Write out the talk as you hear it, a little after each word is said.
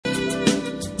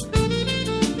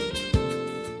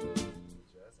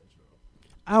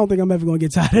I don't think I'm ever gonna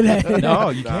get tired of that. No,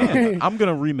 you can't. I'm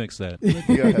gonna remix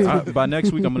that. By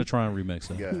next week, I'm gonna try and remix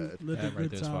that. Let the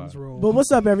good times roll. But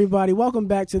what's up, everybody? Welcome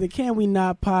back to the Can We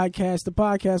Not podcast, the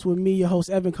podcast with me, your host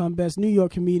Evan Cumbest, New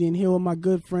York comedian, here with my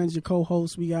good friends, your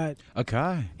co-hosts. We got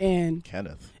Akai and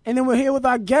Kenneth. And then we're here with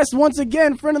our guest once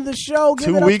again, friend of the show.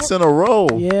 2 weeks in a row.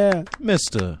 Yeah.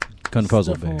 Mr.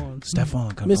 Confuzzle Bear.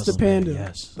 Stefan Mr. Panda.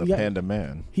 Yes. The Panda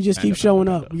Man. He just keeps showing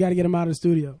up. We got to get him out of the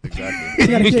studio. Exactly.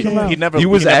 We got to kick him out. He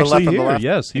was actually here. Last,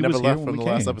 yes, he never was left here from the when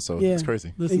we last came. episode. Yeah. It's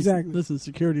crazy. Listen,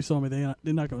 security saw me. They're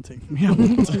not going to take me out.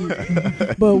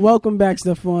 But welcome back,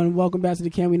 Stefan. Welcome back to the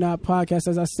Can We Not podcast.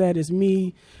 As I said, it's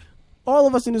me. All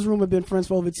of us in this room have been friends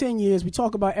for over 10 years. We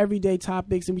talk about everyday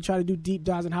topics and we try to do deep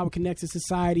dives on how it connects to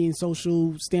society and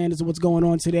social standards of what's going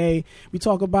on today. We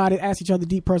talk about it, ask each other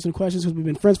deep personal questions because we've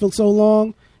been friends for so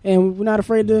long and we're not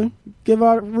afraid to give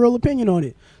our real opinion on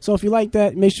it. So if you like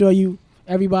that, make sure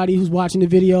everybody who's watching the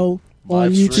video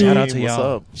on YouTube. Shout out to What's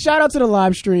y'all. up? Shout out to the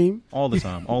live stream. All the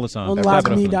time. On Clap it up for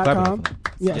them. Clap it up liveme.com. for them.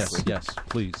 Yes. Yes,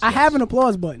 please. I have an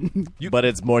applause button. But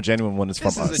it's more genuine when it's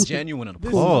This from is us. a genuine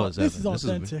applause. This is Evan.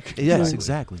 authentic. Yes, Right.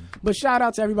 exactly. But shout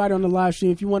out to everybody on the live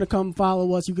stream. If you want to come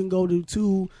follow us, you can go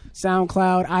to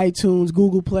SoundCloud, iTunes,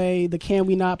 Google Play, the Can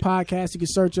We Not podcast. You can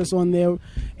search us on there.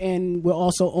 And we're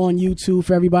also on YouTube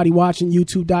for everybody watching,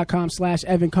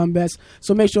 youtube.com/Evan Cumbest.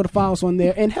 So make sure to follow us on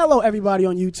there. And hello, everybody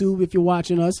on YouTube, if you're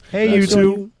watching us. Hey, Make sure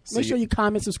YouTube. you- Make sure you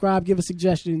comment, subscribe, give us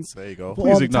suggestions. There you go. for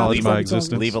Please all the acknowledge topics my that we talk about.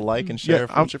 existence. Leave a like and share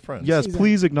it with your friends. Yes, Exactly.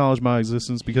 please acknowledge my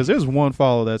existence because there's one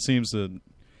follow that seems to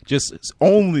just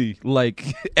only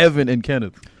like Evan and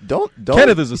Kenneth. Don't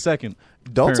Kenneth is a second.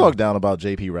 don't apparently. talk down about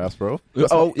JP Raps, bro.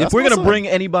 If we're gonna bring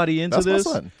anybody into That's my this,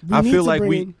 son. We I need feel to like bring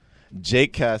we. in-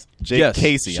 Jake Yes.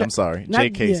 Casey. I'm sorry, Not-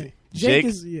 Jake Casey. yeah. Jake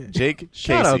is- yeah. Jake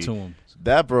Shout out Casey. to him.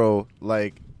 That bro,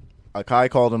 like Akai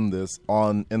called him this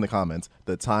in the comments,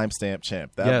 the timestamp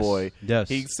champ. That Yes, boy, yes.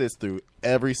 he sits through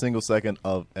every single second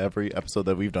of every episode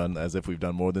that we've done, as if we've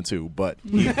done more than 2. But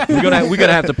We're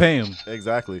gonna have to pay him.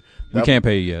 exactly, We can't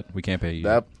pay you yet. We can't pay you.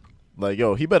 that. Like,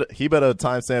 yo, he better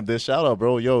timestamp this shout out,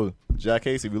 bro. Yo, Jack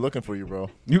Casey, we looking for you, bro.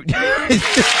 You,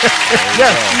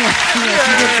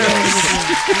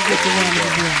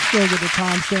 Still get the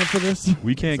timestamp for this.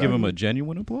 we can't give him a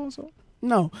genuine applause. Though?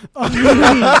 No. We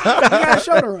got a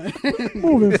show to run.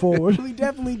 Moving forward. We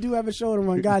definitely do have a show to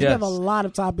run, guys. We Yes. have a lot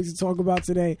of topics to talk about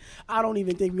today. I don't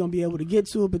even think we're gonna be able to get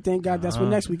to it, but thank God that's what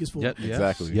next week is for. Yes.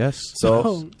 Exactly. Yes.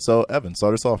 So Evan,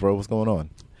 start us off, bro. What's going on?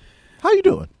 How you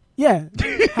doing? Yeah.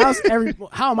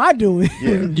 How am I doing?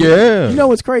 Yeah. You know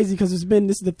what's crazy because this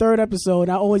is the 3rd episode.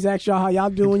 I always ask y'all how y'all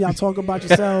doing. Y'all talk about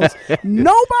yourselves.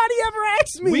 Nobody ever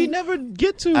asks me. We never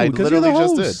get to I because you're the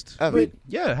literally host. just did. Evan,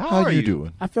 Yeah. How how are you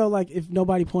doing? I felt like if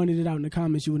nobody pointed it out in the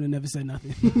comments, you would have never said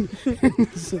nothing.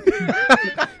 So,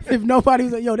 if nobody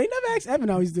was like, yo, they never asked Evan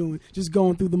how he's doing. Just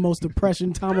going through the most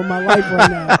depression time of my life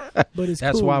right now. But it's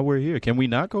That's cool. why we're here. Can we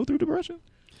not go through depression?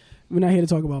 We're not here to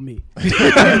talk about me.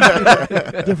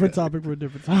 Different topic for a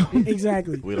different time.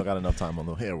 Exactly. We don't got enough time on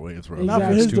the airwaves, bro. Not for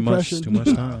Exactly. his Too much. depression. Too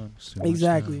much time. It's too much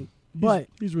Exactly. time. But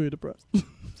He's really depressed.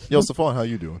 Yo, Stefan, how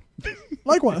you doing?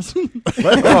 Likewise. Oh,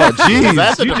 jeez.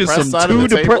 That's the You just depressed some side of too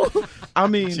the table? depressed. I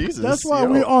mean, Jesus, That's why yo.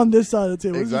 we're on this side of the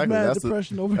table. Exactly. It's That's just mad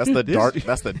depression over That's here. the dark.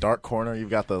 That's the dark corner. You've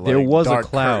got the like, there was a dark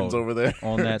cloud curtains over there.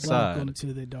 on that welcome side.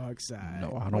 to the dark side.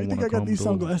 No, I Why don't you want think to I got come these through.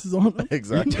 sunglasses on?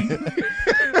 Exactly.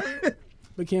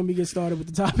 But can we get started with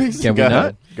the topics? Can we Go not?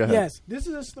 ahead. Go ahead. Yes, this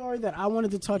is a story that I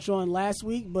wanted to touch on last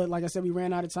week, but like I said, we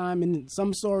ran out of time, and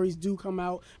some stories do come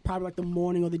out probably like the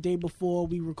morning or the day before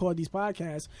we record these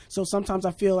podcasts. So sometimes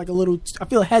I feel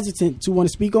hesitant to want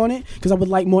to speak on it because I would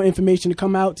like more information to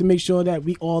come out to make sure that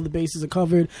all the bases are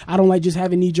covered. I don't like just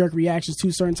having knee-jerk reactions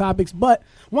to certain topics, but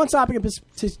one topic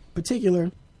in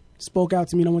particular spoke out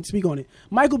to me, and I want to speak on it.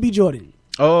 Michael B. Jordan.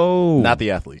 Oh, Not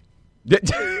the athlete.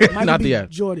 Michael not B. the act.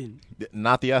 Jordan.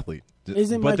 Not the athlete.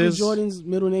 Isn't But Michael there's- Jordan's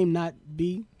middle name not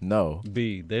B? No,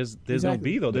 B. There's no Exactly.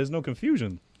 B though. There's no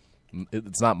confusion.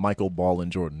 it's not Michael Ball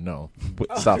and Jordan. No,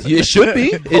 stop it. It should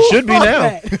be. It should be Fuck now.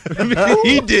 that.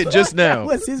 He did just now.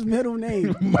 What's his middle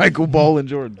name? Michael Ball and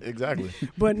Jordan. Exactly.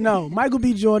 But no, Michael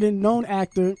B. Jordan, known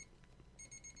actor.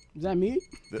 Is that me?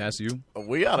 That's you.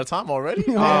 We out of time already.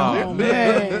 Oh,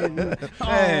 man.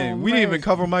 Hey, Oh, we didn't man. even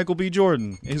cover Michael B.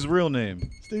 Jordan. His real name.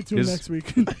 Stay tuned His- next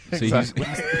week. See, he's-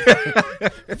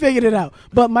 Figured it out.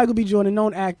 But Michael B. Jordan,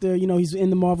 known actor, he's in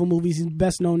the Marvel movies. He's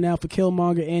best known now for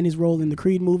Killmonger and his role in the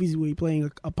Creed movies where he's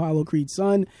playing Apollo Creed's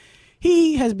son.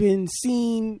 He has been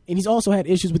seen, and he's also had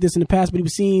issues with this in the past, but he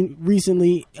was seen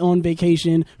recently on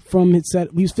vacation from his set.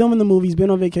 He was filming the movie, he's been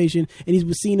on vacation, and he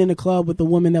was seen in a club with a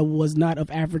woman that was not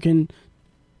of African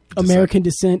American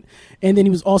descent. And then he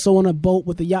was also on a boat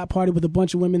with a yacht party with a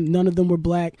bunch of women. None of them were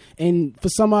black. And for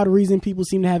some odd reason, people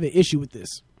seem to have an issue with this.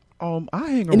 I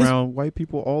hang And around white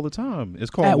people all the time. It's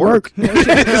called At work. work.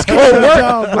 It's called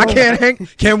work. I can't hang.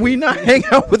 Can we not hang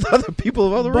out with other people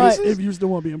of other But- races? If you still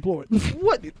want to be employed.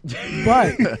 What?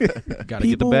 But Gotta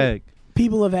get the bag.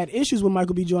 people have had issues with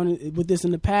Michael B. Jordan with this in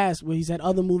the past, where he's had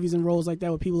other movies and roles like that,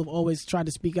 where people have always tried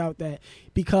to speak out that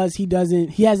because he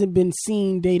hasn't been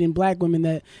seen dating black women,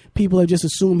 that people have just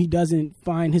assumed he doesn't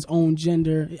find his own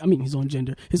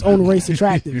race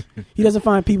attractive. He doesn't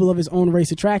find people of his own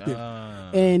race attractive.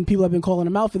 And people have been calling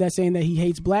him out for that, saying that he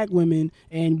hates black women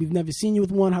and we've never seen you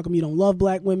with one. How come you don't love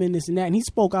black women? This and that. And he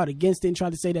spoke out against it and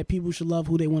tried to say that people should love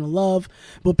who they want to love,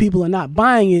 but people are not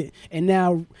buying it. And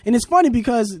it's funny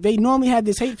because they normally had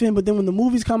this hate for him, but then when the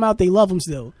movies come out, they love him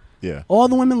still. Yeah. All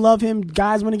the women love him.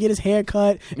 Guys want to get his hair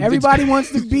cut. Everybody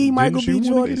wants to be Michael B. you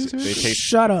wanna Jordan. get his hair cut?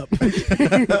 Shut up.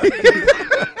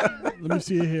 Let me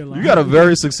see your hairline. You got a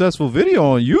very successful video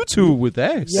on YouTube with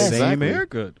that Yes. same Exactly.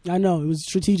 haircut. I know. It was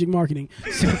strategic marketing.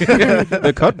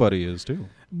 The cut buddy is too.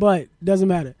 But doesn't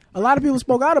matter. A lot of people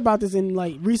spoke out about this, and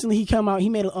like recently he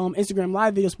made an Instagram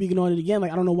live video speaking on it again.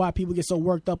 Like, I don't know why people get so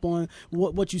worked up on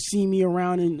what you see me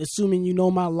around and assuming you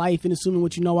know my life and assuming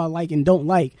what you know I like and don't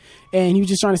like. And he was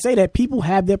just trying to say that people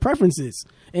have their preferences,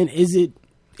 and is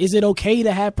it okay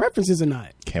to have preferences or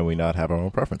not? Can we not have our own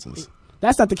preferences?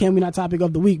 That's not the can we not topic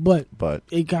of the week, but But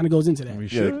it kind of goes into that. We Yeah.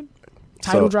 should.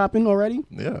 Title So- dropping already?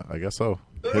 yeah, I guess so.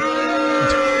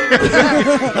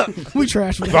 We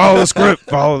trash with that. Follow the script.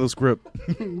 Follow the script.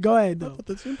 Go ahead though.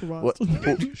 That's improvised.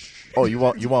 What? Oh, you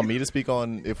want me to speak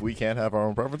on if we can't have our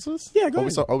own preferences? Yeah, go Are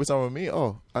ahead. we starting with me?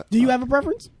 Oh, Do you have a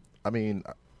preference? I mean,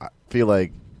 I feel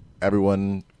like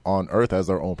everyone on Earth has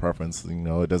their own preference. You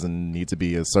know, it doesn't need to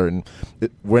be a certain.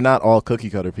 We're not all cookie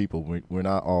cutter people. We're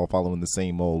not all following the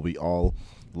same mold. We all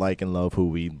like and love who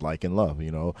we like and love. You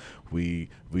know, we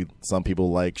some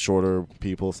people like shorter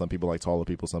people, some people like taller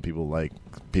people, some people like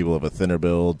people of a thinner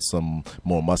build, some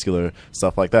more muscular,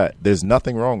 stuff like that. There's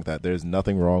nothing wrong with that. There's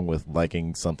nothing wrong with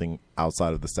liking something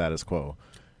outside of the status quo.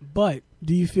 But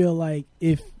do you feel like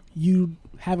if you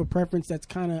have a preference that's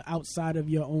kind of outside of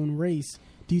your own race,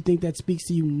 do you think that speaks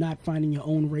to you not finding your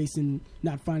own race and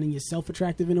not finding yourself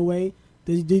attractive in a way?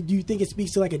 Do you think it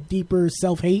speaks to like a deeper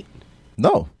self-hate?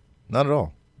 No, not at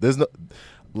all. There's no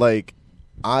like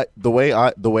the way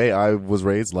I was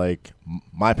raised. Like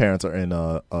my parents are in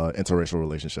a interracial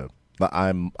relationship.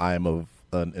 I'm of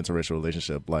an interracial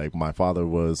relationship. Like my father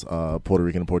was Puerto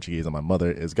Rican and Portuguese, and my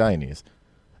mother is Guyanese.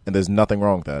 And there's nothing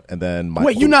wrong with that. And then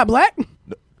Wait, you're not black?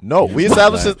 No, we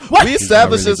established this. What? We He's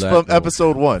established not really this black, from though.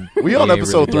 episode 1. We on He ain't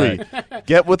episode really 3.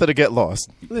 Get with it or get lost.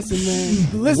 Listen,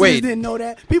 man. The listeners Wait. didn't know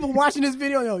that. People watching this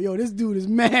video, yo, this dude is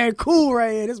mad cool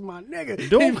right here. This is my nigga.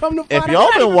 Don't- He come to If find out y'all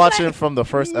I'm been not watching black. from the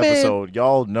first Man. episode,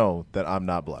 y'all know that I'm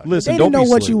not black. Listen, They don't didn't know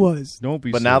be what slick. you was. Don't be.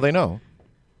 But now slick. they know.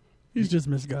 He's just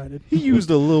misguided. He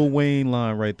used a Lil Wayne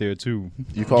line right there too.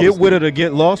 You call Get this- with it or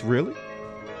get lost. Really?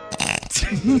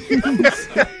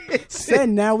 Said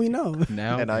now we know.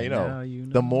 Now, And now you know.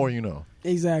 The more you know.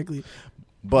 Exactly.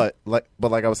 But like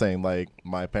I was saying, like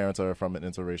my parents are from an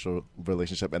interracial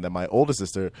relationship, and then my older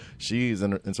sister, she's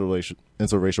in an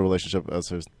interracial relationship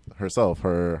as herself.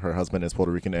 Her husband is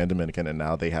Puerto Rican and Dominican, and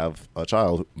now they have a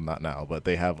child. Not now, but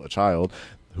they have a child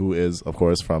who is, of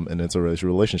course, from an interracial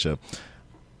relationship.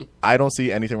 I don't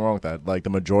see anything wrong with that. Like the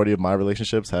majority of my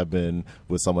relationships have been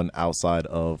with someone outside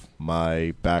of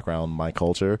my background, my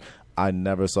culture. I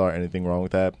never saw anything wrong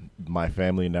with that. My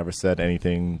family never said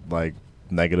anything like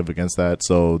negative against that.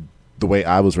 So the way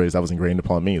I was raised, that was ingrained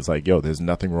upon me. It's like, yo, there's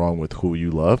nothing wrong with who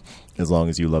you love as long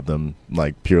as you love them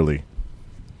like purely.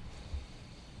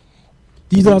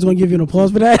 Do you thought I was going to give you an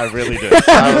applause for that? I really did.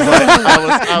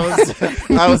 I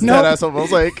was No. dead ass. I was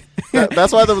like,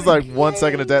 that's why there was like 1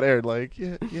 second of dead air. Like,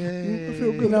 yeah. I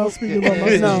feel good now speaking about No.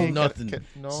 myself. Nothing.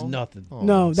 No. It's nothing. Oh.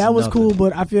 No, that was nothing. cool,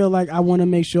 but I feel like I want to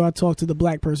make sure I talk to the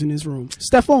black person in this room.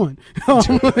 Stephon.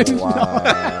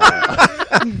 Wow.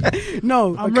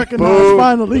 No, I'm okay. recognized Boom.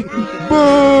 finally.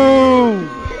 Boom!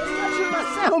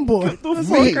 My soundboard.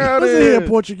 Listen, listen here,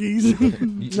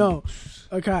 Portuguese. No,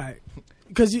 okay.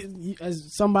 Because you,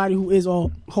 as somebody who is a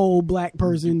whole black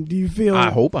person, do you feel I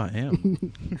hope I am.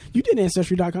 you did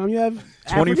Ancestry.com? You have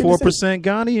 24%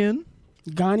 Ghanaian.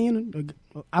 Ghanaian.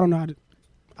 I don't know how to.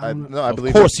 I I, don't know. no, I Of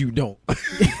believe. course you don't.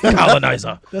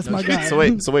 Colonizer. That's my guy. So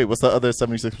wait. What's the other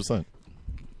 76%?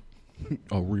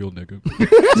 A real nigga.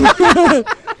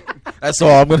 That's all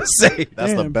I'm gonna say.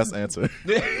 That's the Damn. best answer.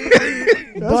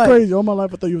 That's But- crazy. All my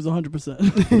life I thought you was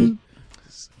 100%.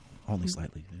 Only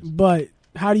slightly. But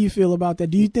how do you feel about that?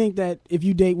 Do you think that if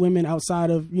you date women outside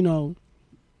of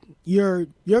your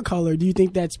color, do you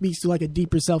think that speaks to like a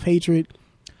deeper self-hatred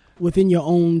within your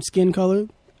own skin color?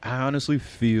 I honestly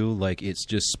feel like it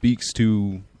just speaks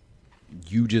to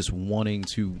you just wanting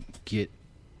to get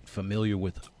familiar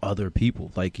with other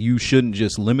people. Like, you shouldn't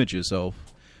just limit yourself.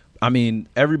 I mean,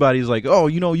 everybody's like, oh,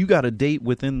 you got to date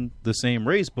within the same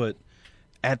race, but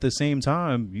at the same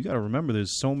time, you got to remember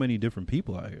there's so many different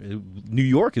people out here. New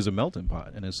York is a melting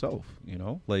pot in itself,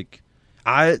 Like,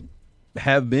 I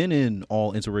have been in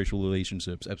all interracial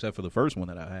relationships except for the first one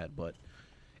that I had, but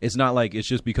it's not like it's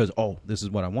just because, oh, this is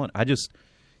what I want. I just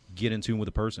get in tune with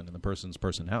the person and the person's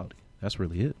personality. That's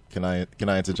really it. Can I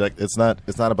interject? It's not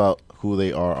about who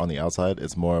they are on the outside.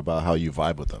 It's more about how you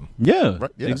vibe with them. Yeah,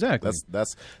 Right? Yeah. exactly.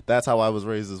 That's how I was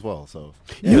raised as well. So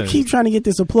You keep trying to get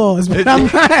this applause, but I'm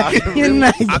not. You're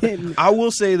not getting it. I will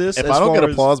say this: if as I don't far get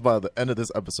as- applause by the end of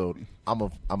this episode, I'm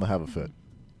gonna have a fit.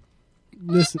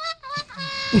 Listen,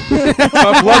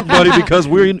 tough luck, buddy, because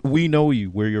we know you.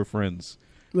 We're your friends.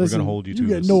 We're listen. gonna hold you to You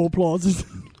get this. no applause.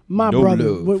 My No brother.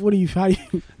 love. What do you? How do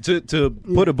you? To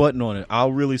put a button on it,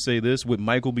 I'll really say this: with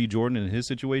Michael B. Jordan in his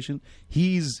situation,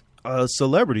 he's a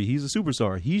celebrity. He's a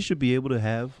superstar. He should be able to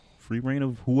have free reign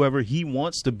of whoever he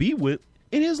wants to be with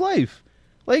in his life.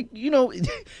 Like,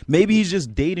 maybe he's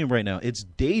just dating right now. It's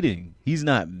dating. He's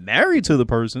not married to the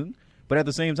person, but at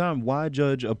the same time, why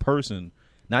judge a person,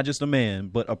 not just a man,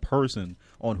 but a person,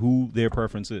 on who their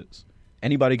preference is?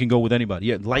 Anybody can go with anybody.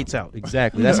 Yeah, lights out.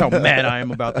 Exactly. That's how mad I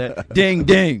am about that. Ding,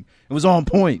 ding. It was on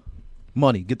point.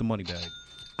 Money. Get the money bag.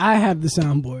 I have the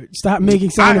soundboard. Stop making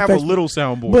sound I have effects. a little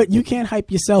soundboard. But you can't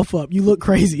hype yourself up. You look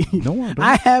crazy. No, I don't.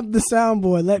 I have the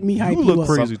soundboard. Let me hype you look up.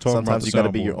 crazy. talking about Sometimes the you got to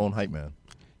be soundboard. your own hype man.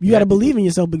 You got to believe in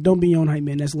yourself, but don't be your own hype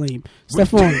man. That's lame.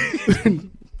 Stephon,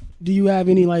 do you have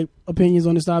any like opinions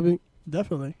on this topic?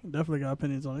 Definitely got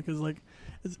opinions on it because like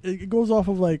it goes off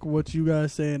of like what you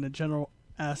guys say in the general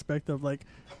aspect of like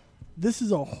this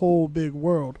is a whole big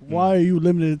world. Why are you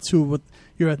limited to with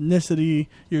your ethnicity,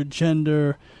 your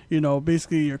gender,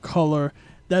 basically your color?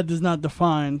 That does not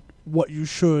define what you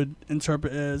should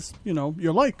interpret as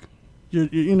your like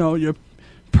your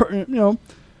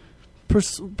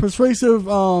persuasive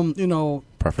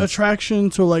Preference. attraction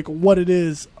to like what it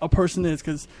is a person is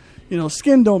because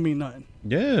skin don't mean nothing.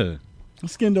 Yeah.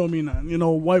 Skin don't mean nothing.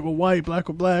 White with white, black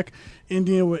with black,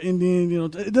 Indian with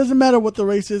Indian. It doesn't matter what the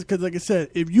race is because, like I said,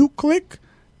 if you click,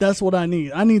 that's what I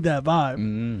need. I need that vibe.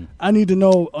 Mm. I need to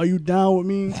know, are you down with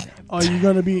me? Are you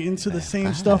going to be into the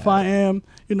same stuff I am?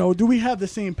 Do we have the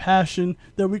same passion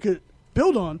that we could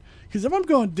build on? Because if I'm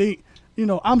going to date,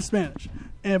 I'm Spanish.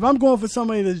 And if I'm going for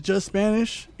somebody that's just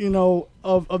Spanish,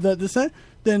 of that descent,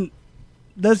 then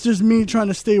that's just me trying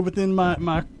to stay within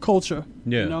my culture.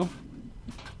 Yeah.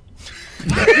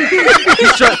 Look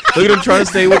at him trying to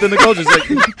stay within the culture. It's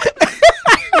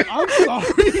like, I'm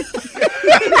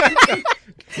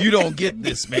sorry. you don't get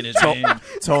this, Spanish man.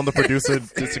 Tone, the producer,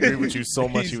 disagreed with you so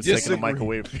much He's he was taking the disagreeing.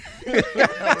 microwave.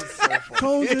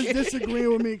 Tone just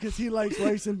disagreeing with me because he likes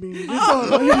rice and beans.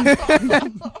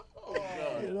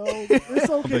 It's it's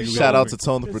okay. Shout out to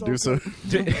Tone, the It's producer,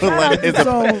 okay.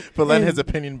 for letting his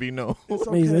opinion be known. It's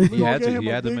Amazing. We He gonna had get to- him he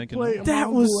a had to big make it plate known. and That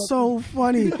we'll was do so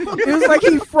funny. It was like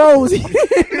he froze. He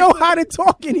didn't know how to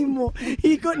talk anymore.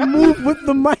 He couldn't move with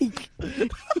the mic.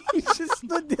 He just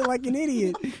stood there like an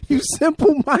idiot. You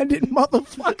simple-minded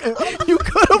motherfucker. You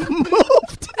could have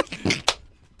moved.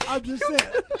 I'm just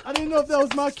saying. I didn't know if that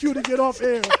was my cue to get off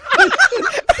air.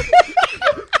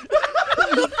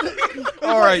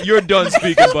 All right, you're done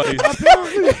speaking, buddy.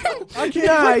 Apparently, I can't.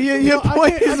 Nah, your I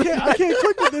point can't, is I can't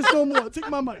click with this no more. Take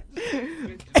my mic.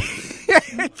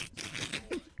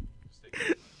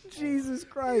 Jesus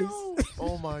Christ.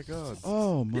 Oh my god.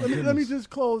 Oh, my Let me just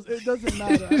close. It doesn't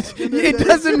matter. It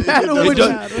doesn't matter what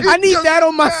doesn't you. I need that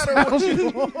on my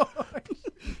soundboard.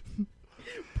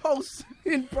 Post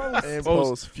in post. And Post,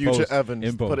 post, future post, Evans,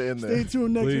 in put it in Stay there.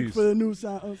 tuned next week Please. for the new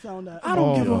sound app. I don't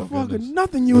Oh, give a my fuck of goodness.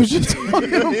 nothing you was just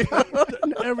talking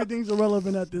about. Everything's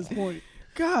irrelevant at this point.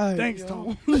 God. Thanks, yo.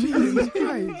 Tom. Jesus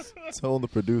Christ. Tone, the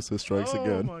producer, strikes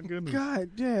again. my goodness. God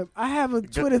damn. I have a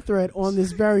Twitter thread on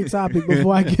this very topic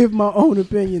before I give my own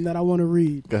opinion that I want to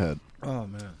read. Go ahead. Oh,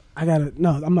 man. I gotta,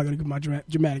 no, I'm not gonna get my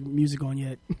dramatic music on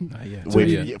yet. Not yet. Wait,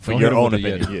 Yeah. for Don't your hit him own with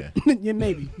it opinion, yet. yeah. Yeah,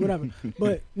 maybe, whatever.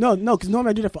 But no, because normally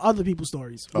I do that for other people's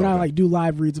stories. When I Okay. like do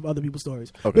live reads of other people's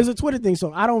stories. Okay. There's a Twitter thing,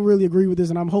 so I don't really agree with this,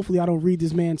 and hopefully I don't read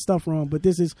this man's stuff wrong. But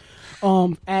this is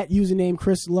at username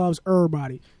Chris Loves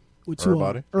Everybody with two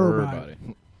Everybody? Everybody.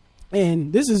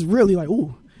 And this is really like,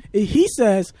 ooh, He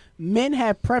says men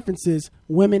have preferences,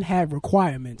 women have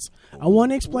requirements. I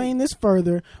want to explain this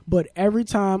further, but every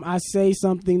time I say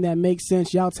something that makes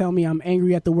sense, y'all tell me I'm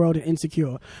angry at the world and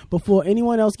insecure. Before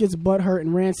anyone else gets butthurt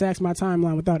and ransacks my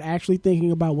timeline without actually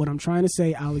thinking about what I'm trying to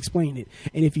say, I'll explain it.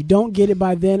 And if you don't get it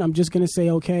by then, I'm just going to say,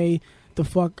 okay, the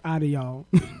fuck out of y'all.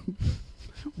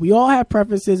 We all have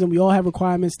preferences and we all have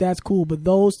requirements. That's cool. But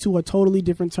those two are totally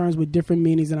different terms with different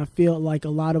meanings. And I feel like a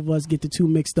lot of us get the two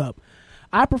mixed up.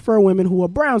 I prefer women who are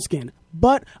brown skinned,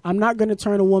 but I'm not going to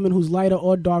turn a woman who's lighter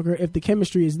or darker if the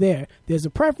chemistry is there. There's a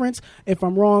preference. If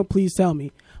I'm wrong, please tell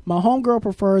me. My homegirl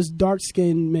prefers dark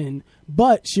skinned men,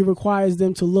 but she requires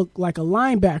them to look like a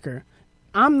linebacker.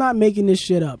 I'm not making this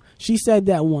shit up. She said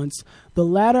that once. The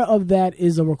latter of that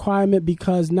is a requirement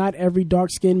because not every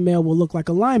dark-skinned male will look like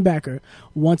a linebacker.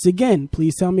 Once again,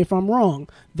 please tell me if I'm wrong.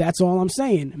 That's all I'm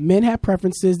saying. Men have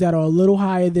preferences that are a little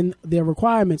higher than their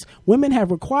requirements. Women have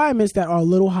requirements that are a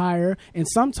little higher and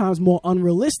sometimes more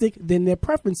unrealistic than their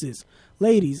preferences.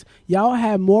 Ladies, y'all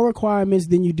have more requirements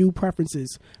than you do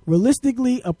preferences.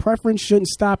 Realistically, a preference shouldn't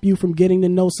stop you from getting to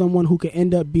know someone who could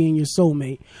end up being your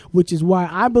soulmate, which is why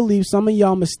I believe some of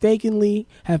y'all mistakenly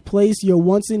have placed your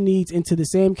wants and needs into the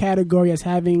same category as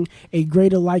having a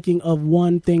greater liking of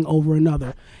one thing over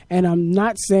another. And I'm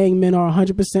not saying men are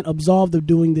 100% absolved of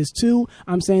doing this too.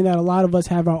 I'm saying that a lot of us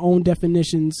have our own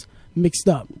definitions mixed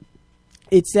up.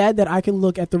 It's sad that I can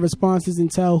look at the responses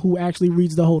and tell who actually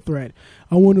reads the whole thread.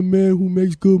 I want a man who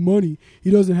makes good money.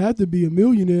 He doesn't have to be a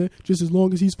millionaire just as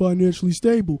long as he's financially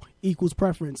stable equals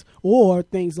preference. Or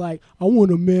things like, I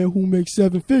want a man who makes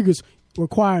 7 figures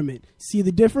requirement. See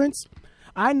the difference?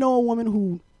 I know a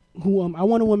woman I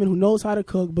want a woman who knows how to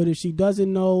cook, but if she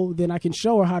doesn't know, then I can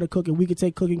show her how to cook and we can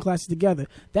take cooking classes together.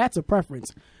 That's a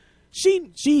preference.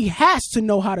 She has to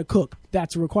know how to cook.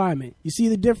 That's a requirement. You see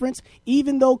the difference?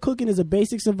 Even though cooking is a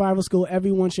basic survival skill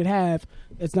everyone should have,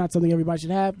 it's not something everybody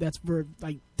should have. That's for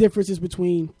like differences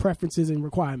between preferences and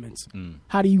requirements.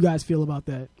 How do you guys feel about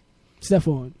that?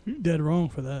 Stephon? You're dead wrong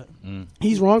for that.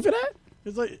 He's wrong for that?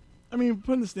 It's like, I mean,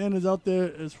 putting the standards out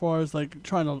there as far as like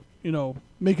trying to,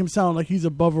 make him sound like he's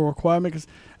above a requirement. Because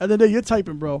at the end of the day, you're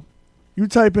typing, bro. You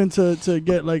typing to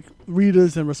get like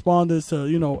readers and responders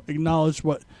to, acknowledge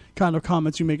what kind of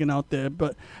comments you're making out there.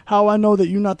 But how I know that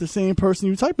you're not the same person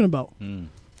you're typing about?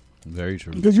 Very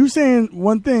true. Because you're saying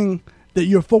one thing that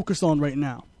you're focused on right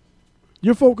now.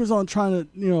 You're focused on trying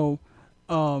to,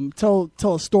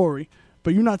 tell a story.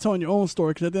 But you're not telling your own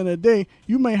story because at the end of the day,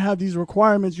 you may have these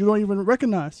requirements you don't even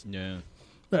recognize. Yeah.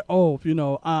 Like,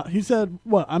 he said,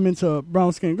 what? I'm into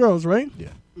brown-skinned girls, right? Yeah.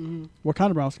 Mm-hmm. What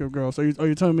kind of brown-skinned girls? Are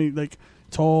you telling me, like,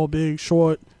 tall, big,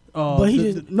 short? But he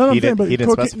didn't. He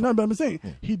didn't specify. No, but I'm saying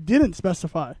he didn't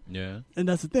specify. Yeah. And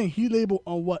that's the thing. He labeled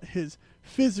on what his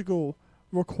physical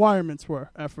requirements were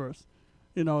at first.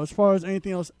 As far as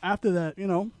anything else after that,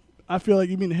 I feel like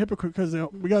you're being a hypocrite because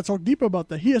we got to talk deeper about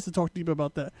that. He has to talk deeper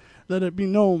about that. Let it be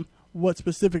known what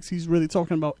specifics he's really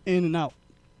talking about in and out.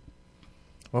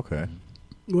 Okay.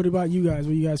 What about you guys?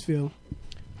 What do you guys feel?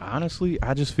 Honestly,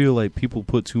 I just feel like people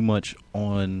put too much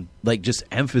on, like, just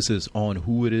emphasis on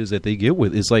who it is that they get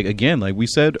with. It's like, again, like we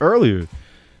said earlier,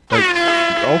 like,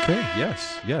 okay,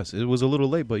 yes, it was a little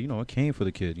late, but, it came for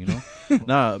the kid,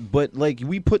 Nah, but, like,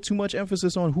 we put too much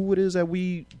emphasis on who it is that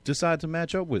we decide to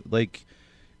match up with. Like,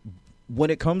 when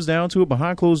it comes down to it,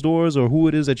 behind closed doors or who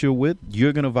it is that you're with,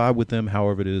 you're going to vibe with them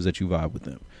however it is that you vibe with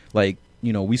them. Like,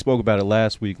 we spoke about it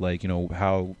last week, like,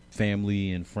 how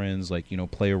family and friends, like,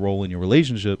 play a role in your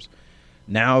relationships.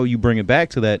 Now you bring it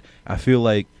back to that. I feel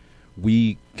like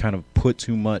we kind of put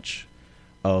too much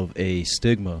of a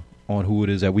stigma on who it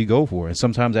is that we go for. And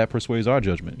sometimes that persuades our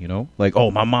judgment, Like, oh,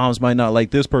 my mom's might not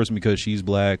like this person because she's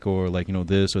black or, like,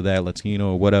 this or that,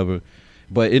 Latino or whatever.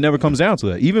 But it never comes down to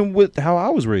that. Even with how I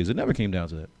was raised, it never came down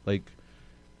to that. Like,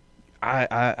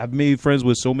 I've made friends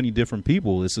with so many different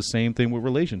people. It's the same thing with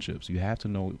relationships. You have to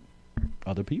know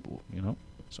other people,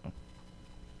 So,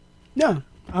 yeah,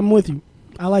 I'm with you.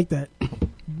 I like that.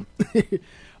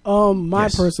 My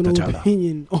personal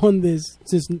opinion on this,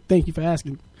 thank you for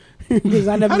asking. I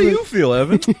never how do you feel,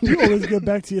 Evan? You always get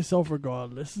back to yourself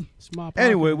regardless. It's my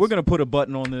Anyway, we're going to put a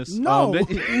button on this. No,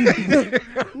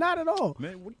 not at all.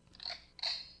 Man,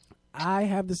 I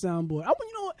have the soundboard.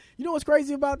 You know what's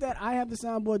crazy about that? I have the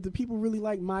soundboard. The people really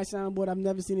like my soundboard. I've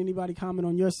never seen anybody comment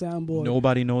on your soundboard.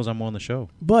 Nobody knows I'm on the show.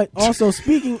 But also,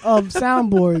 speaking of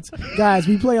soundboards, guys,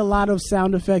 we play a lot of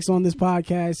sound effects on this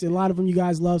podcast. A lot of them you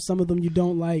guys love. Some of them you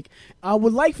don't like. I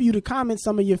would like for you to comment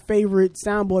some of your favorite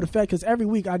soundboard effects, because every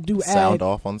week I do add. Sound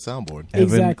off on soundboard.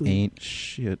 Exactly. Evan ain't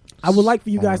shit. I would like for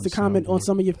you guys on to comment on soundboard.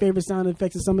 some of your favorite sound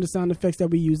effects and some of the sound effects that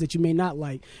we use that you may not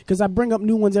like, because I bring up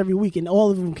new ones every week and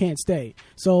all of them can't stay.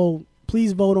 So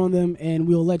please vote on them and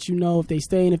we'll let you know if they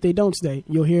stay, and if they don't stay,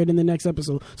 you'll hear it in the next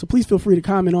episode. So please feel free to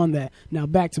comment on that. Now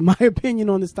back to my opinion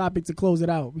on this topic to close it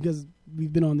out, because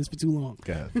we've been on this for too long.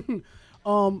 Go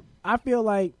ahead. I feel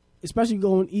like, especially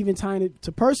going even tying it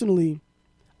to personally,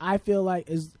 I feel like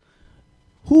is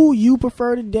who you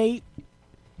prefer to date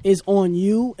is on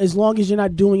you, as long as you're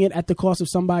not doing it at the cost of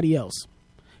somebody else.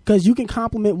 Because you can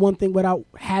compliment one thing without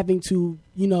having to,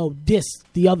 diss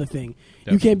the other thing.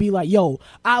 Definitely. You can't be like, yo,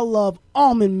 I love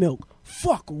almond milk.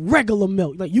 Fuck regular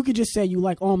milk. Like, you could just say you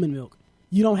like almond milk.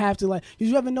 You don't have to because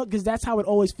you ever know, because that's how it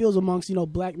always feels amongst,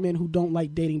 black men who don't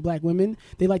like dating black women.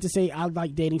 They like to say, I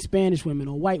like dating Spanish women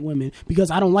or white women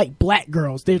because I don't like black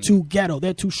girls. They're too ghetto.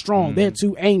 They're too strong. They're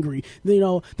too angry. They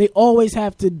always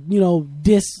have to,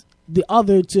 diss the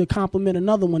other to compliment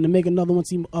another one to make another one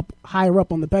seem up higher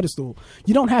up on the pedestal.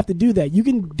 You don't have to do that. You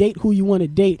can date who you want to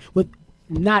date with,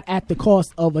 not at the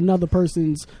cost of another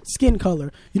person's skin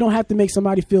color. You don't have to make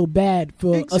somebody feel bad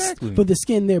for Exactly. for the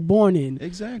skin they're born in.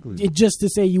 Exactly. Just to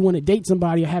say you want to date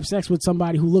somebody or have sex with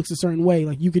somebody who looks a certain way.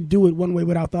 Like, you could do it one way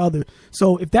without the other.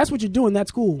 So if that's what you're doing,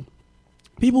 that's cool.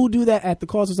 People who do that at the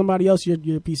cost of somebody else,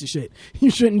 you're a piece of shit. You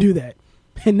shouldn't do that.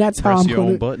 And that's how Press I'm your gonna,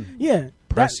 own button. Yeah.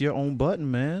 Press your own button,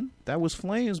 man. That was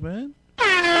flames, man.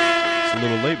 It's a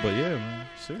little late, but yeah, man.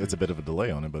 Seriously. It's a bit of a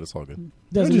delay on it, but it's all good. I'm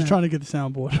Doesn't just matter. trying to get the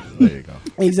soundboard. There you go.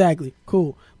 Exactly.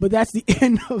 Cool. But that's the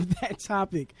end of that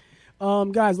topic.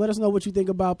 Guys, let us know what you think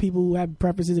about people who have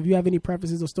preferences. If you have any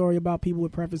preferences or story about people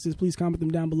with preferences, please comment them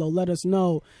down below. Let us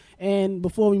know. And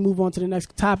before we move on to the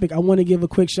next topic, I want to give a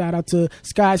quick shout out to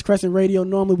Sky's Crescent Radio.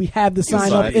 Normally we have the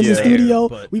sign up in the studio.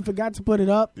 We forgot to put it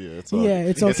up. Yeah, it's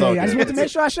It's it's okay. all I just good. want to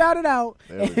make sure I shout it out.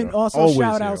 There we And go. also Always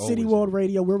shout here, out City always World here.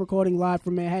 Radio. We're recording live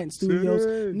from Manhattan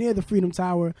Studios near the Freedom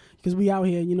Tower, because we out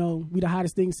here, we the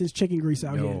hottest thing since chicken grease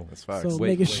out here. That's facts. So Wait,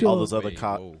 making wait. sure All those other Wait,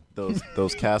 whoa.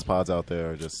 those cast pods out there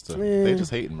are just Man. they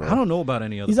just hating, bro. I don't know about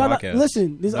any other These other, podcasts.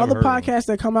 listen, there's Never other heard of them. podcasts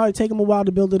that come out. It take them a while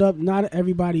to build it up. Not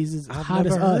everybody's as I've hot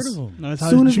as never heard us. of them. No, it's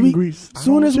Soon as we, grease.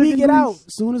 soon as we Chicken get out, grease.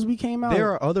 soon as we came out,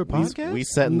 There are other podcasts. We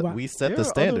set There the are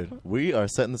standard. other- We are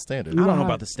setting the standard. I don't know high.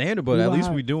 about the standard, but We at were least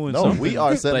high. we doing No, something. we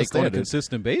are setting the like on a standard.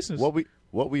 consistent basis.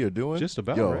 What we are doing, Just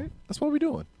about, yo, right? That's what we're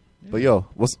doing. But yo,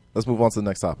 let's move on to the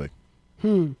next topic.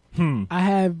 I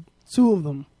have two of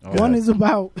them. Oh. One Okay. is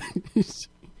about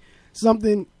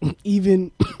something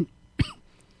even.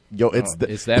 Yo, it's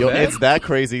it's that yo, bad? it's that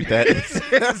crazy that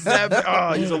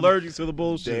He's allergic to the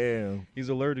bullshit. damn. He's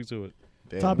allergic to it.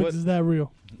 Damn. Topics What? is that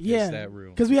real? Yeah, It's that real.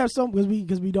 because we have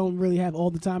because we don't really have all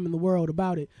the time in the world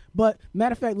about it. But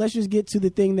matter of fact, let's just get to the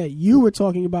thing that you were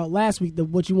talking about last week.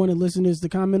 What you wanted listeners to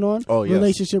comment on? Oh, yes.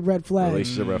 Relationship red flags.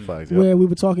 Relationship red flags. Yep. Where we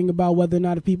were talking about whether or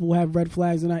not if people have red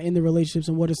flags or not in their relationships,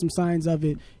 and what are some signs of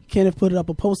it. Kenneth put up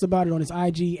a post about it on his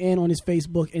IG and on his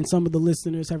Facebook, and some of the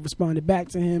listeners have responded back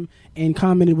to him and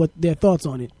commented what their thoughts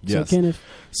on it. Yes. So Kenneth,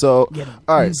 So, Get 'em.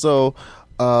 all right. So,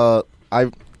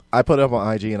 I put it up on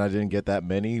IG and I didn't get that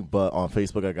many, but on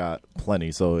Facebook I got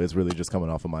plenty. So it's really just coming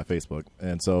off of my Facebook,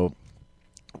 and so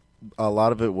a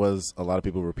lot of it was a lot of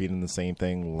people repeating the same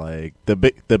thing. Like the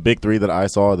big three that I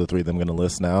saw are the three that I'm going to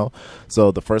list now.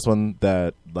 So the first one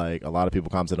that like a lot of people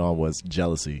commented on was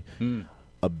jealousy.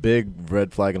 A big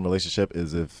red flag in a relationship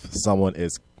is if someone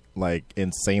is like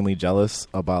insanely jealous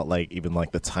about like even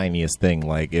like the tiniest thing.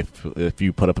 Like if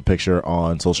you put up a picture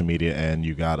on social media and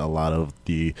you got a lot of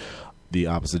the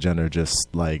opposite gender just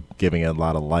like giving it a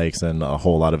lot of likes and a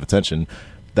whole lot of attention,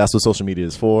 that's what social media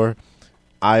is for.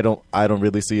 I don't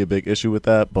really see a big issue with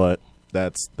that, but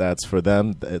that's for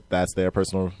them. That's their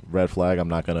personal red flag. I'm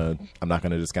not gonna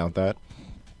discount that.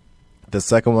 The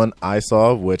second one I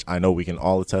saw, which I know we can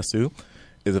all attest to,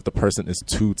 is if the person is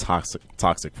too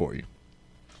toxic for you.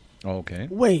 Okay.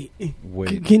 wait.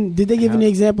 Wait. Did they give any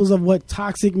examples of what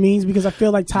toxic means? Because I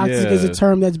feel like toxic is a Yeah.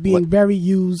 term that's being very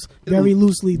used very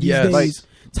loosely these Yes. days. Like,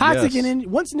 toxic yes. and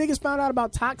once niggas found out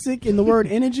about toxic and the word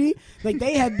energy, like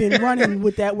they have been running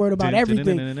with that word about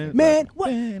everything. Man, what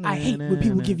I hate when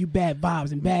people give you bad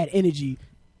vibes and bad energy.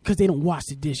 Because they don't wash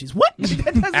the dishes. What?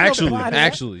 That doesn't Actually, apply to that.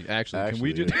 actually, can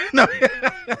we just no?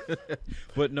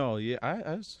 But no, yeah,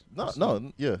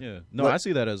 yeah. No, But- I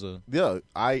see that as a Yeah,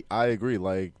 I agree.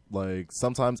 Like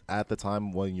sometimes at the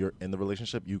time when you're in the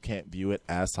relationship, you can't view it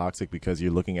as toxic because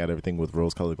you're looking at everything with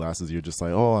rose-colored glasses. You're just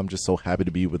like, oh, I'm just so happy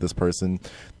to be with this person.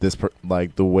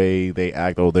 Like the way they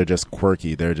act, oh, they're just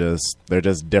quirky. They're just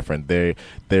different.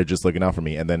 They're just looking out for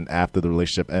me. And then after the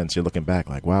relationship ends, you're looking back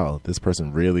like, wow, this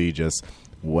person really just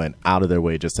went out of their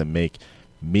way just to make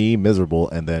me miserable,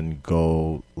 and then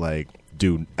go like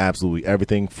do absolutely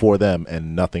everything for them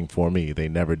and nothing for me. They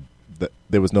never.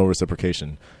 There was no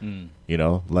reciprocation. You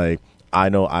know, like I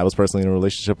know I was personally in a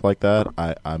relationship like that.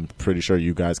 I'm pretty sure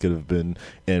you guys could have been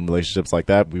in relationships like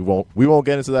that. We won't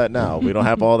get into that now. We don't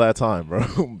have all that time, bro.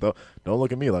 Don't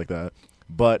look at me like that.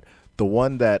 But the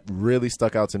one that really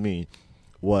stuck out to me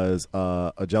was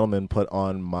a gentleman put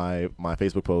on my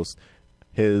Facebook post.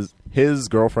 His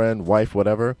girlfriend, wife,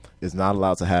 whatever, is not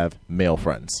allowed to have male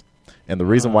friends. And the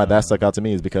reason why that stuck out to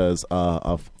me is because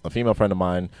a female friend of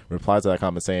mine replied to that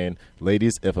comment saying,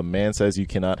 ladies, if a man says you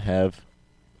cannot have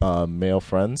male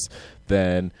friends,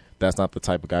 then that's not the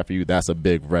type of guy for you. That's a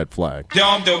big red flag.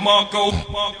 that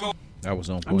was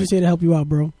on I'm point. just here to help you out,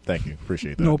 bro. Thank you.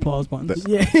 Appreciate that. No applause buttons.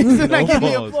 Yeah. No I give you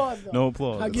applause. applause, though. No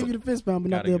applause. I'll give you the fist bump, but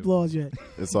not Gotta the give it. applause yet.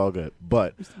 It's all good.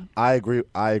 But I agree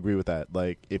with that.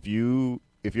 Like if you're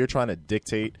trying to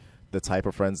dictate the type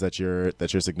of friends that your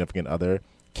significant other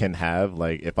can have,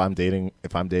 like if I'm dating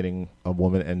a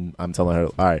woman and I'm telling her,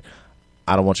 all right,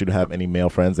 I don't want you to have any male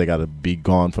friends. They got to be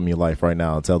gone from your life right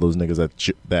now. And tell those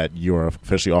niggas that you're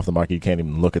officially off the market. You can't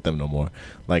even look at them no more.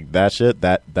 Like that shit,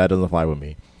 that doesn't fly with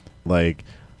me. Like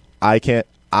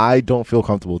I don't feel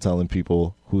comfortable telling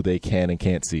people who they can and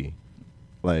can't see.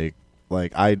 Like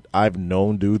I've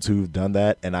known dudes who've done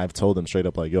that, and I've told them straight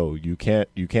up like, yo, you can't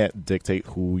dictate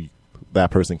who that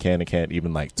person can and can't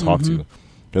even like talk to.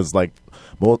 Because like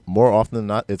more often than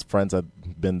not, it's friends that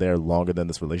have been there longer than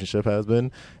this relationship has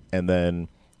been, and then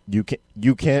you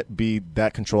can't be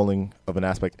that controlling of an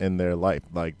aspect in their life.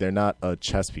 Like they're not a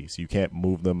chess piece. You can't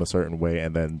move them a certain way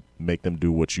and then make them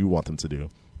do what you want them to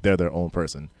do. They're their own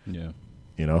person. Yeah.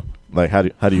 You know, like how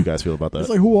do you guys feel about that? It's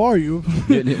like, who are you?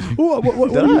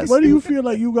 What do you feel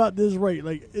like you got this right?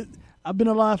 Like, I've been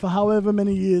alive for however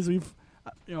many years.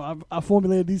 I've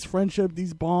formulated these friendships,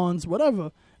 these bonds,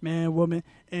 whatever, man, woman,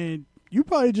 and you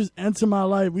probably just enter my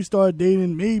life. We started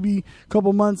dating maybe a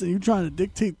couple months, and you trying to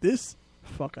dictate this?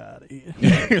 Fuck out of here.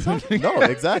 No,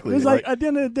 exactly. It's like at the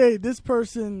end of the day, this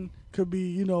person could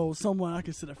be, someone I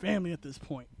consider family at this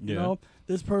point. You know,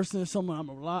 this person is someone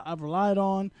I've relied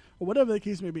on, or whatever the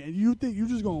case may be. And you think you're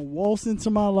just gonna waltz into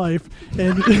my life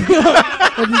and and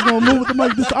just gonna move with the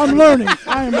mic? I'm learning.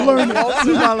 I am learning. Waltz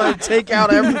in my life, take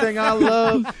out everything I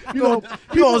love. You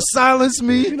gonna silence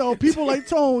me? People like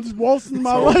Tone just waltz in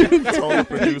my life. Tone the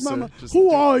producer, just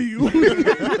Who are you?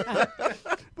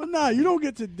 But nah, you don't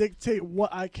get to dictate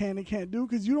what I can and can't do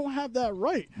because you don't have that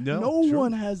right. No true.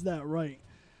 one has that right.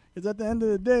 Because at the end of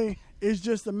the day, it's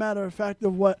just a matter of fact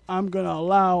of what I'm going to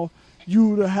allow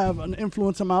you to have an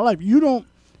influence in my life. You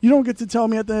don't get to tell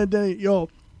me at the end of the day, yo,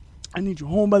 I need you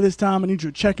home by this time. I need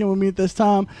you to check in with me at this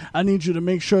time. I need you to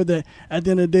make sure that at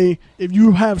the end of the day, if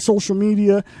you have social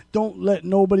media, don't let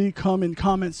nobody come and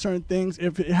comment certain things.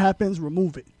 If it happens,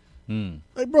 remove it.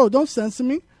 Like, bro, don't censor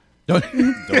me. don't censor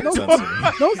me.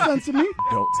 Don't censor me.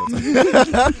 Don't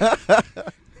censor me.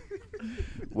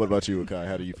 What about you, Akai?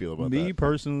 How do you feel about Me that?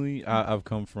 personally, I've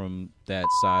come from that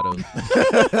side of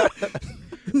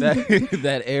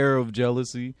that air of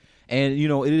jealousy, and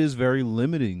it is very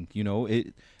limiting.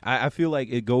 I feel like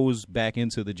it goes back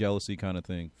into the jealousy kind of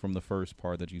thing from the first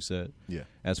part that you said. Yeah.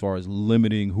 As far as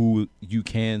limiting who you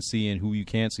can see and who you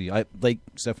can't see, like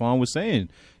Stefan was saying,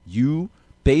 you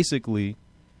basically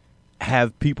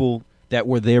have people that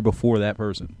were there before that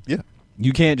person. Yeah.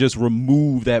 You can't just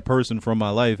remove that person from my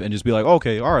life and just be like,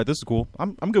 okay, all right, this is cool.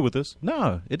 I'm good with this.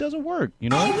 Nah, it doesn't work, Yeah,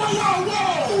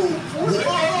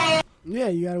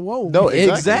 you gotta whoa. No,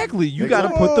 Exactly. You got to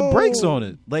put the brakes on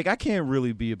it. Like, I can't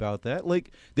really be about that. Like,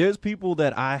 there's people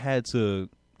that I had to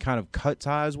kind of cut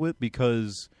ties with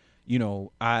because,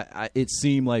 it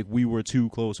seemed like we were too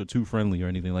close or too friendly or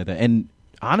anything like that. And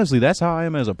honestly, that's how I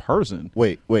am as a person.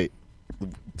 Wait.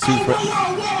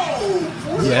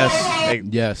 Yes.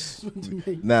 Yes.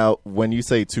 Now, when you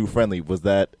say too friendly, was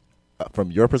that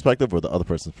from your perspective or the other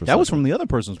person's perspective? That was from the other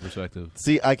person's perspective.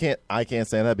 See, I can't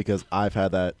say that because I've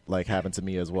had that like happen to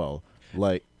me as well.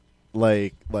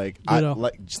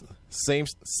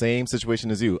 Same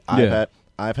situation as you. Yeah.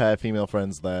 I've had female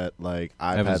friends that like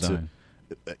I've had to. Evanstein.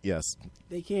 Yes,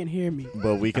 They can't hear me.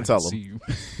 but we can I tell see them.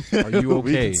 you. Are you We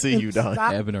okay? can see you done.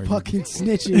 Stop Evan, are you- fucking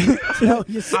snitching. Tell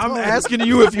your I'm story. asking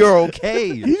you if you're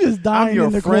okay. He's just dying I'm your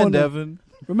in the friend, corner. Evan.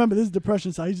 Remember, this is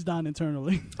depression side. He's just dying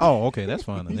internally. Oh, okay, that's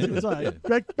fine. Then. It's all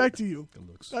right. Back to you. Good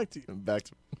looks. Back to you. Back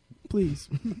to Please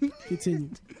continue.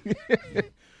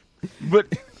 But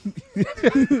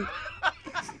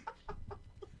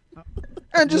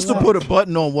and just to put a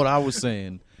button on what I was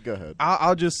saying, go ahead.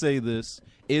 I'll just say this: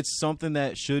 it's something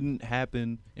that shouldn't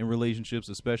happen in relationships,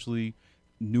 especially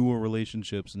newer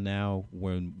relationships. Now,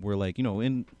 when we're like,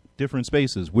 in different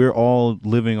spaces, we're all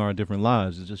living our different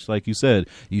lives. It's just like you said,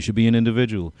 you should be an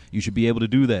individual. You should be able to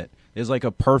do that. There's like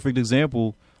a perfect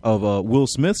example of Will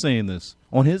Smith saying this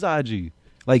on his IG.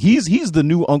 Like he's the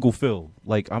new Uncle Phil.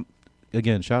 Like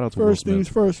again, shout out to Will First Smith. things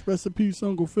first. Rest in peace,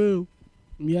 Uncle Phil.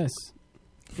 Yes.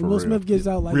 For And Will real. Smith gives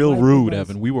out like Real life rude, advice.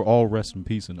 Evan. We were all rest in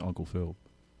peace in Uncle Phil.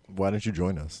 Why didn't you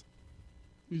join us?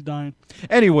 He's dying.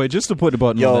 Anyway, just to put the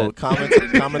button on Yo, that.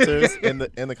 commenters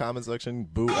in the comment section,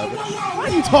 boo Evan. Why are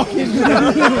you talking?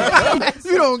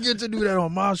 You don't get to do that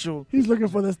on my show. He's looking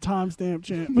for this timestamp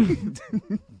champ.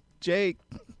 Jake.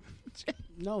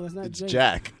 No, that's not It's Jake.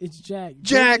 Jack. It's Jack.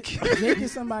 Jack. Jake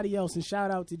is somebody else. And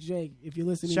shout out to Jake if you're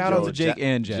listening. Shout Joe. out to Jake Jack-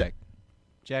 and Jack. Jack.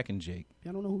 Jack and Jake.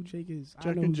 I don't know who Jake is. I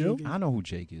Jack know and who Jill? Jake is. I know who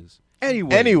Jake is.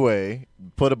 Anyway,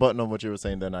 put a button on what you were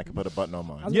saying, then I can put a button on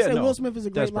I was mine. gonna say no, Will Smith is a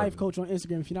great that's life perfect. coach on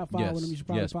Instagram. If you're not following Yes, him, you should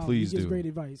probably yes, follow please him. He gives do. great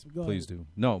advice. Go Please ahead. do.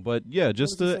 No, but yeah,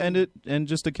 just What was to he end saying? it and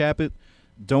just to cap it,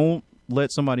 don't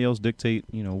let somebody else dictate,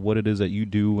 what it is that you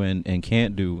do and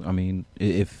can't do. I mean,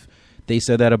 if they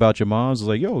said that about your moms, it's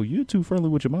like, yo, you're too friendly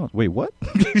with your mom. Wait, what?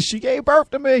 She gave birth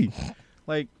to me.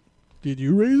 Like, Did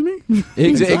you raise me?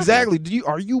 exactly.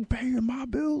 Are you paying my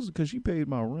bills? Because she paid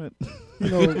my rent. You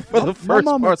know, For the my first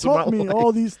mama parts of taught my me life.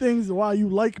 all these things why you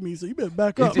like me, so you better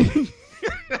back up.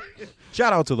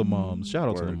 Shout out to the moms. Shout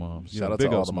out to the Word. moms. Shout out big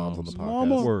to all ups the moms on the podcast.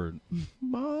 Mama. Word.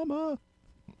 Mama.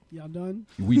 Y'all done?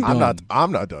 We done.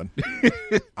 I'm not done.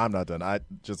 I'm not done.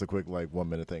 Just a quick 1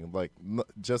 minute thing.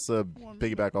 Just to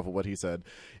piggyback off of what he said,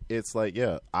 it's like,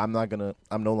 yeah, I'm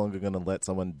no longer gonna let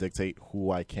someone dictate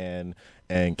who I can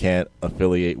and can't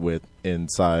affiliate with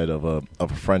inside of a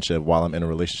friendship while I'm in a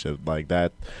relationship. Like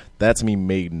that to me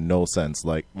made no sense.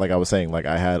 Like I was saying,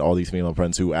 I had all these female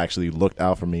friends who actually looked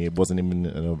out for me. It wasn't even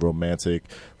in a romantic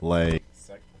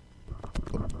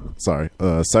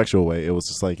sexual way. It was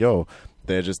just like, yo,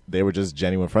 they were just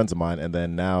genuine friends of mine, and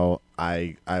then now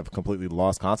I've completely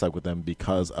lost contact with them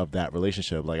because of that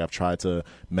relationship. Like I've tried to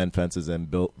mend fences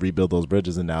and rebuild those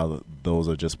bridges, and now those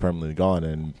are just permanently gone,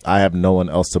 and I have no one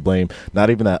else to blame, not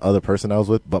even that other person I was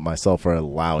with, but myself for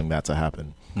allowing that to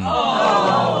happen.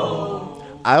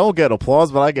 I don't get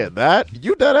applause, but I get that.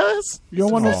 You dead ass? You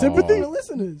don't want no Aw. sympathy? The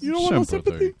listeners. You don't want no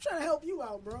Sympathy. sympathy? I'm trying to help you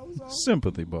out, bro. So.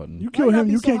 Sympathy button. You kill Why you gotta him,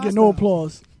 be you so can't get no hostile?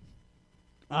 applause.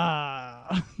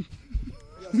 Ah.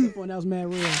 That was mad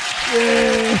real.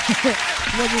 Yeah.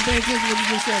 Wasn't paying attention to what you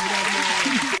just said, but that was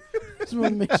mad real. Just wanted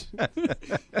to make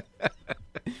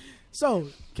sure. So,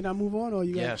 can I move on, or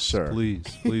you? Yes, Sure.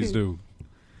 Please do.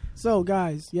 So,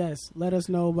 guys, yes, let us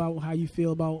know about how you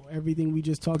feel about everything we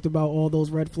just talked about, all those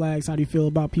red flags. How do you feel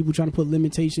about people trying to put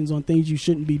limitations on things you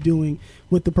shouldn't be doing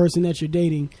with the person that you're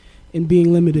dating and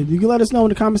being limited? You can let us know in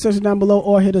the comment section down below,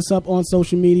 or hit us up on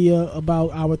social media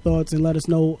about our thoughts and let us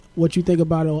know what you think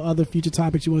about it or other future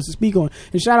topics you want us to speak on.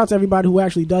 And shout out to everybody who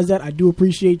actually does that. I do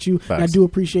appreciate you. And I Facts. do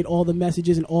appreciate all the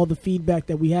messages and all the feedback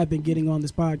that we have been getting on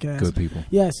this podcast. Good people.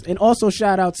 Yes, and also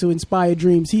shout out to Inspired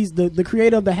Dreams. He's the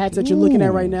creator of the hats that you're looking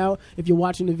at right now. If you're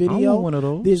watching the video, want one of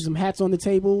those. there's some hats on the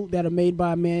table that are made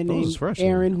by a man Those is named fresh,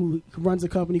 Aaron, who runs a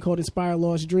company called Inspire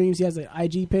Lost Dreams. He has an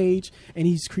IG page, and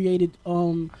he's created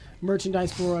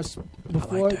merchandise for us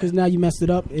before, because now you messed it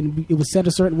up, and it was set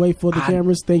a certain way for the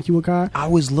cameras. Thank you, Akai. I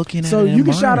was looking at So it you in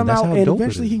can shout mind. him That's out, how and dope it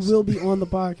eventually he is. will be on the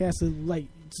podcast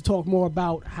to talk more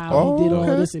about how he did all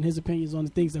okay. this and his opinions on the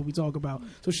things that we talk about.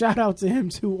 So shout out to him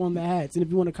too on the hats, and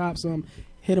if you want to cop some,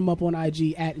 hit him up on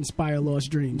IG at Inspire Lost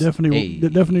Dreams. Definitely, Hey.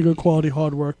 definitely good quality,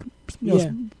 hard work. You know,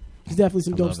 Yeah, it's definitely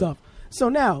some I dope love it. stuff. So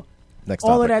now, Next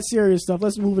all of topic. that serious stuff,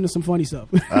 let's move into some funny stuff.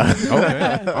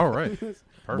 Okay. All right.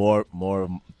 More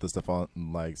of the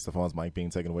Stefan's mic being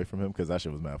taken away from him, because that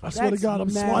shit was mad I funny. swear to That's God,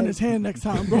 I'm mad. swatting his hand next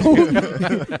time, bro.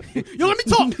 Yo, let me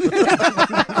talk.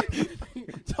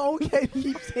 Tone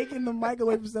keeps taking the mic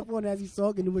away from Stephon as he's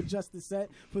talking to adjust the set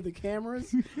for the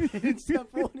cameras. And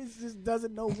Stephon just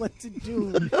doesn't know what to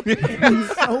do.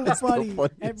 It's so funny.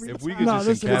 Every If we time. could Nah,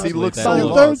 just listen, encapsulate he looks that so By the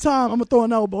loss. third time, I'm gonna throw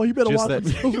an elbow. You better Just watch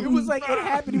that- it. It was like it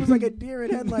happened. He was like a deer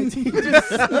in headlights. He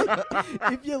just,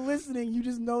 if you're listening, you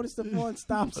just notice Stephon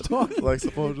stops talking. Like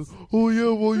Stephon just, oh yeah,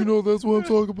 well that's what I'm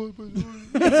talking about. But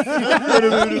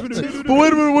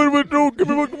wait a minute, no, give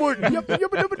me my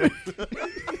mic.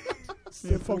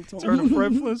 Yeah, fuck Tone. Turn to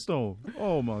Fred Flintstone.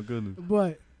 Oh my goodness.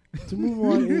 But to move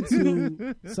on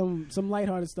into some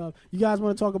lighthearted stuff, you guys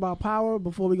want to talk about Power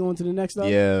before we go into the next stuff?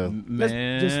 Yeah,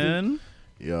 Man.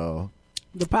 yo.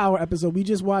 The Power episode. We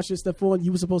just watched it, Stephon.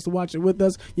 You were supposed to watch it with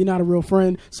us. You're not a real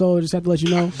friend, so I just have to let you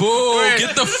know. Boo!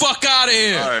 Get the fuck out of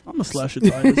here! I'm gonna slash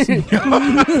your tires. You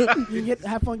can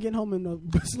have fun getting home in the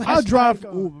I drive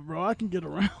car. Uber, bro. I can get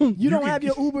around. You don't have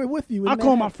your Uber with you. I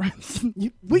call my friends.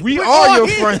 We are your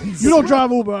friends. You don't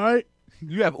drive Uber, all right?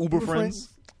 You have Uber friends?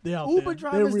 They out Uber there.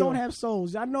 drivers They're don't real. have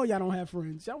souls. I know y'all don't have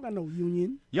friends. Y'all got no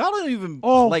union. Y'all don't even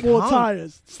all like four hum.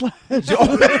 tires. Slash.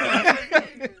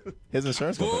 His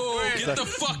insurance gonna Boo! pay. Get the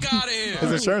fuck out of here!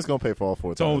 His insurance gonna pay for all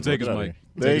 4 Tone, times. take Look his at mic.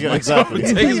 that. There you Take go. his mic. Exactly.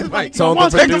 Take his mic. Tone the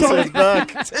Take the producer mic. is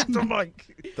back. Take the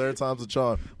mic. Third time's a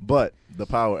charm. But the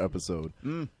Power episode,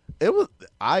 it was.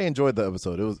 I enjoyed the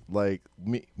episode. It was like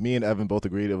me and Evan both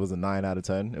agreed it was a 9 out of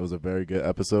 10. It was a very good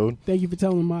episode. Thank you for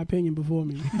telling my opinion before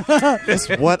me. It's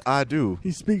what I do.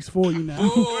 He speaks for you now.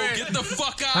 Boo! Get the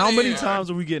fuck out of here! How many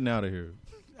times are we getting out of here?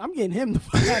 I'm getting him the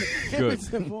fuck out of here. Good.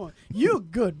 Stephon. You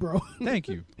good, bro. Thank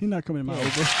you. He's not coming in my Uber.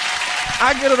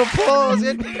 I get an applause.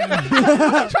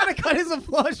 I'm trying to cut his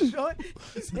applause short.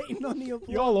 He's hating on the applause.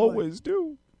 Y'all button. always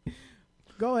do.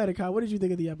 Go ahead, Akai. What did you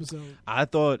think of the episode? I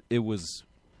thought it was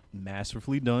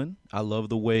masterfully done. I love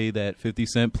the way that 50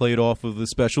 Cent played off of the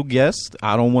special guest.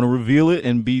 I don't want to reveal it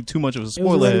and be too much of a It was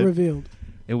spoiler. already revealed.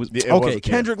 It was Yeah, it okay. was-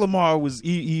 Kendrick Lamar was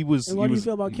he was. And what he do you was-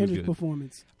 feel about he was Kendrick's good.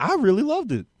 performance? I really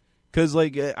loved it because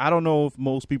like I don't know if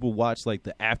most people watch like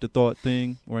the afterthought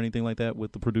thing or anything like that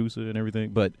with the producer and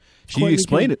everything, but she Courtney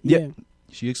explained it. Kennedy, Yeah,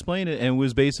 she explained it and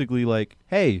was basically like,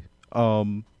 "Hey,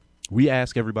 we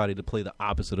ask everybody to play the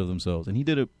opposite of themselves," and he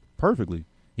did it perfectly.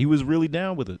 He was really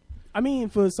down with it. I mean,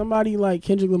 for somebody like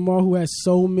Kendrick Lamar who has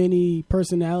so many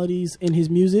personalities in his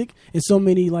music and so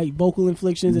many like vocal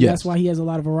inflections, and Yes. that's why he has a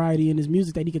lot of variety in his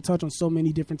music that he can touch on so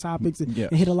many different topics and, Yes.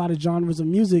 and hit a lot of genres of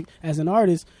music as an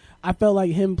artist. I felt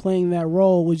like him playing that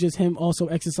role was just him also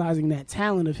exercising that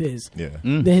talent of his. Yeah.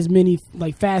 That his many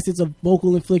like facets of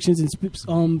vocal inflections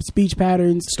and speech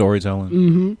patterns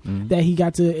Storytelling. that he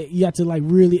got to like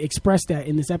really express that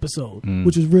in this episode,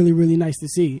 which was really, really nice to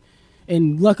see.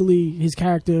 And luckily, his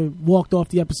character walked off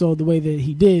the episode the way that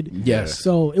he did. Yes.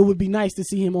 So it would be nice to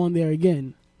see him on there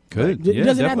again. Good. It Yeah,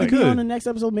 doesn't have to definitely be on good. the next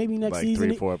episode, maybe next Like season.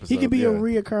 3-4 He could be a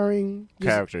episodes, yeah. reoccurring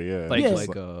Character, yeah. Like Yeah.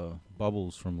 like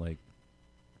Bubbles from like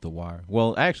The Wire.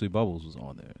 Well, actually, Bubbles was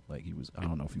on there. Like he was. I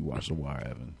don't know if you watched The Wire,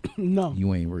 Evan. No,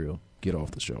 You ain't real. Get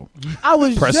off the show. I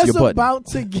was Press just your button. about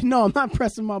to. No, I'm not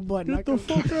pressing my button. Get the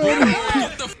fuck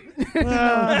out of here.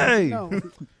 Hey, No,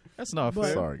 that's not But-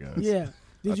 fair. Sorry, guys. yeah.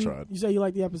 Did I you? tried. You say you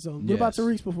liked the episode. What about Yes.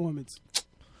 Tariq's performance?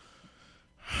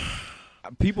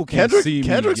 People can't see me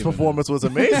Kendrick's giving performance was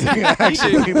amazing.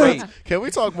 Actually, Wait. Can we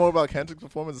talk more about Kendrick's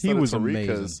performance? He instead of was Tariq?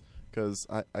 amazing. Because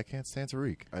I can't stand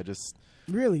Tariq. I just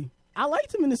Really, I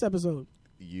liked him in this episode.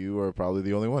 you are probably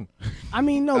the only one. I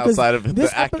mean, no, because Outside of the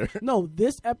this actor.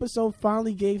 this episode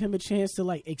finally gave him a chance to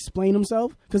like explain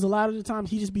himself. Because a lot of the time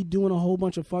he just be doing a whole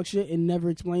bunch of fuck shit and never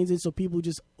explains it, so people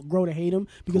just grow to hate him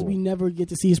because Cool. we never get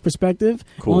to see his perspective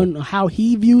Cool. on how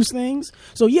he views things.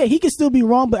 So yeah, he can still be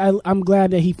wrong, but I'm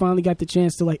glad that he finally got the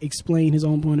chance to like explain his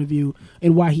own point of view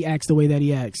and why he acts the way that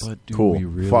he acts. But do Cool. we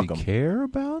really Fuck 'em. care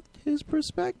about his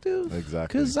perspective?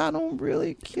 Exactly. Because I don't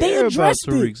really They care about addressed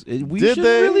it. Tariq's. We Did should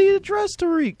they? really address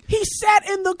Tariq. He sat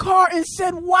in the car and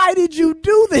said, "Why did you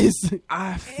do this?"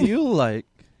 I feel like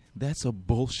that's a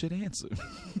bullshit answer.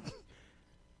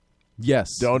 Yes.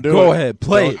 Don't do Go it. ahead.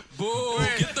 Play Don't- it. Boo!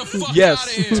 Get the fuck Yes. out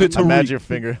of here! To Imagine Tariq. your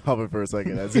finger hover for a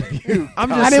second as if you. I'm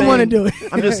just I didn't want to saying- do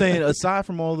it. I'm just saying, aside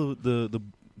from all the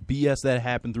BS that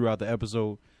happened throughout the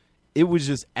episode, it was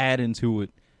just adding to it.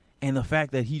 And the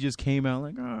fact that he just came out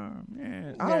like, oh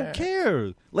man, I don't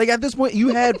care. Like at this point, you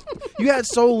had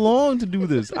so long to do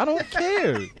this. I don't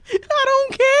care. I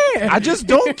don't care. I just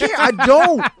don't care. I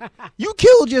don't. You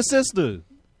killed your sister.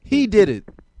 He did it.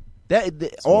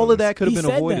 All of that could have He been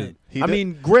said avoided. that. He I did.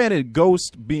 mean, granted,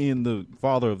 Ghost being the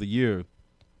father of the year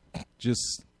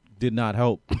just did not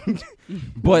help.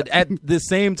 But at the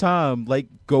same time, like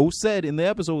Ghost said in the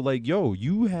episode, like, yo,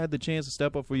 you had the chance to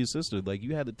step up for your sister. Like,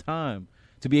 you had the time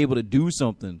to be able to do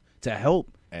something to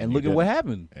help. And you look at what didn't.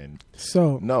 happened. And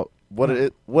So no, what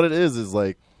it is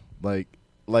like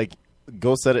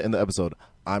Ghost said it in the episode.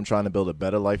 I'm trying to build a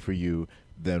better life for you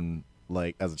than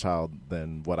like as a child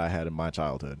than what I had in my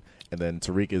childhood. And then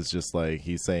Tariq is just like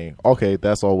he's saying, okay,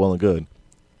 that's all well and good,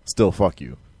 still fuck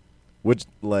you, which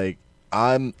like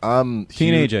I'm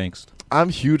Teenage huge, angst. I'm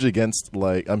hugely against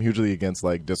like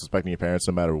disrespecting your parents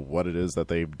no matter what it is that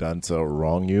they've done to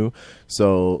wrong you.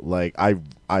 So like I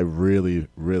really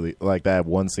like that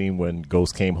one scene when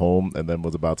Ghost came home and then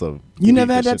was about to. you never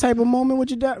beat had the that shit- type of moment with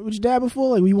your dad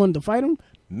before, like we wanted to fight him.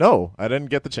 No, I didn't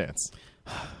get the chance.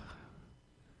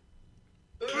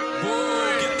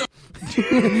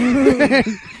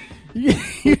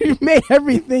 You made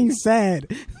everything sad.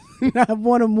 I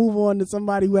want to move on to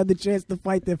somebody who had the chance to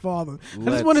fight their father. I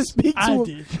just want to speak to I him.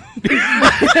 did.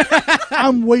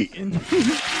 I'm waiting. No,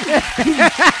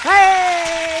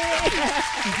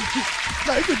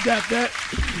 you could dap that.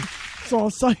 It's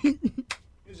on site.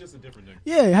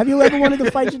 Yeah, have you ever wanted to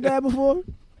fight your dad before?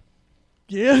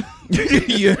 Yeah.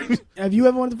 Yeah. Have you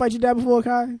ever wanted to fight your dad before,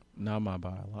 Kai? Not my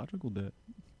biological dad.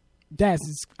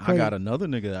 That's I crazy. got another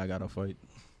nigga that I gotta fight.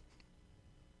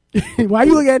 Why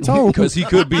you looking at Tone? Because he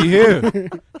could be here.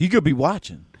 He could be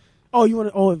watching. Oh, you want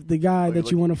to? Oh, the guy you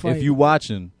that you want to fight. If you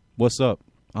watching, what's up?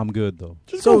 I'm good though.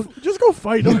 Just So- go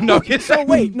fight him. No, so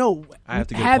wait, no. I have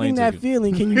to get a Having plane that ticket.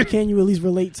 feeling, can you at least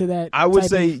relate to that? I would type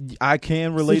say of I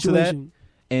can relate to that. situation?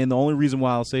 And the only reason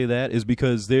why I'll say that is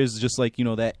because there's just like,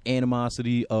 that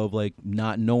animosity of like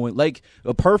not knowing. Like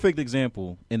a perfect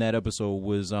example in that episode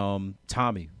was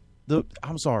Tommy.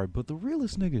 I'm sorry, but the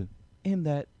realest nigga in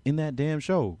that damn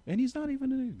show. And he's not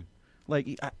even a nigga.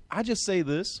 Like I just say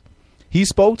this. He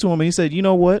spoke to him and he said, "You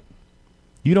know what?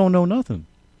 You don't know nothing."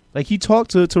 Like he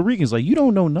talked to Tariq and he's like, "You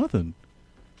don't know nothing."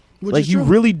 Which Like is you true.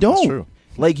 really That's don't. true.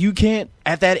 Like you can't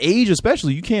at that age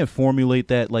especially, you can't formulate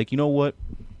that like, you know what?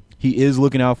 He is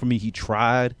looking out for me. He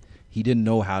tried. He didn't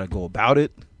know how to go about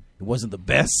it. It wasn't the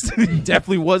best. He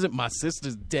definitely wasn't. My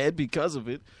sister's dead because of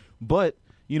it. But,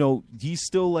 he's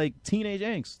still like teenage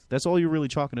angst. That's all you're really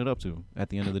chalking it up to at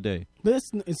the end of the day. But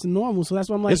it's normal, so that's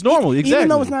why I'm like, It's normal, Even though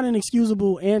exactly. it's not an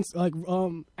excusable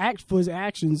act for his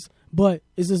actions, but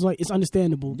it's just like it's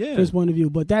understandable Yeah. from his point of view.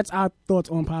 But that's our thoughts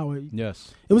on Power.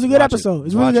 Yes. It was a good Watch episode. It. It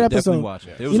was a really Watch good it. Definitely episode. watch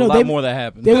it. There was You a know, lot more that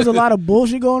happened. There was a lot of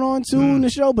bullshit going on too in the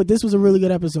show, but this was a really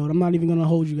good episode. I'm not even gonna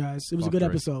hold you guys. It was a Fuck good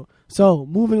right. episode. So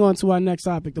moving on to our next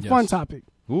topic, the Yes. fun topic,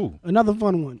 Ooh. another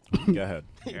fun one. Go ahead.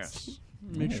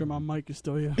 Make sure my mic is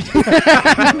still here.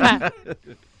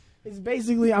 It's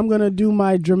basically I'm gonna do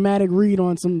my dramatic read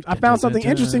on some. I found something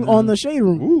interesting on the Shade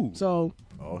Room. Ooh. So,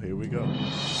 Oh, here we go.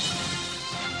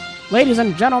 ladies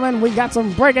and gentlemen, we got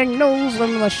some breaking news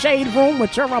from the Shade Room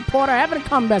with your reporter Evan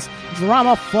Cumbest.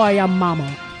 Drama for your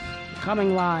mama.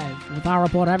 Coming live with our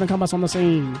reporter Evan Cumbest on the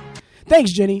scene.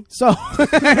 Thanks, Jenny. So,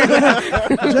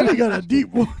 Jenny got a deep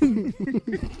one.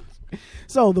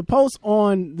 so the post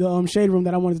on the Shade Room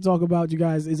that I wanted to talk about, you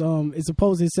guys, is it's a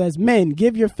post that says, "Men,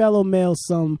 give your fellow males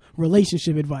some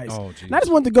relationship advice." Oh, geez. And I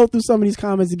just wanted to go through some of these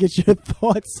comments to get your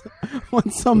thoughts on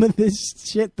some of this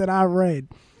shit that I read.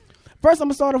 First, I'm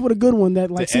gonna start off with a good one that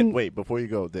like. Wait, before you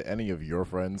go, did any of your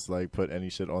friends like put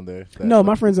any shit on there? that, No, like,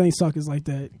 my friends ain't suckers like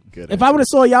that. Good If I would have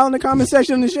saw y'all in the comment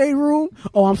section in the Shade Room,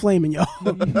 oh, I'm flaming y'all.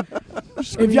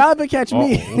 If y'all ever catch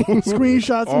me,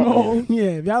 Screenshots and all.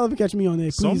 yeah, if y'all ever catch me on there,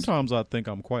 please. Sometimes I think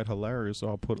I'm quite hilarious, so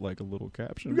I'll put like a little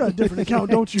caption. You got a different account,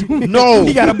 don't you? No.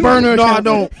 He got a burner No, I account.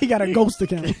 don't. He got a ghost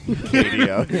account.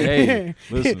 video. Hey,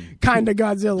 listen. Kinda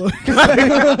Godzilla.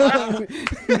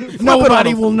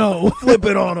 Nobody will know. Flip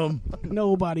it on him.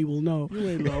 Nobody will know. You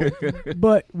ain't low.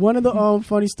 But one of the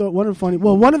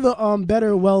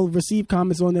better, well received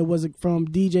comments on there was from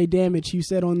DJ Damage. He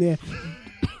said on there,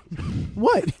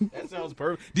 "What? That sounds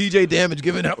perfect. DJ Damage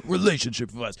giving out relationship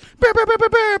advice.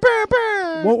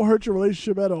 Won't hurt your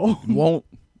relationship at all. Won't.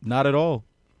 Not at all.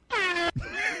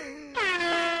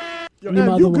 Yo, Your Em,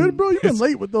 mother you won't. good, bro? You been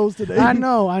late with those today. I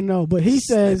know. But he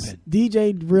says,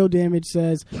 DJ Real Damage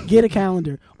says, get a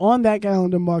calendar. On that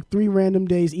calendar, mark 3 random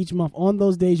days each month. On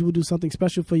those days, you will do something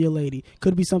special for your lady.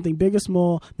 Could be something big or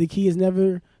small. The key is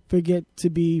never forget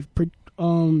to be,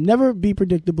 never be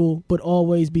predictable, but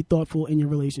always be thoughtful in your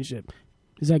relationship.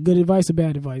 Is that good advice or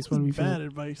bad advice? What do we Bad feel?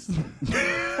 advice.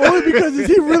 Only because is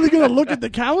he really gonna look at the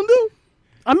calendar?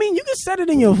 I mean, you can set it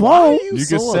in your phone. You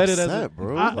can set it as a-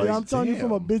 bro. I'm telling you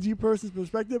from a damn. busy person's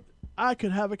perspective. I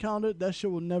could have a calendar. That shit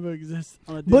will never exist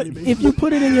on a But daily basis. if you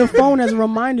put it in your phone as a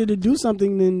reminder to do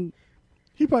something, then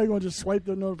he probably gonna just swipe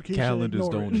the notification. Calendars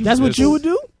and ignore don't it. that's what This- you would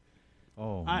do?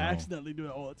 Oh, I no. accidentally do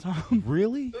it all the time.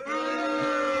 Really?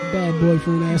 Bad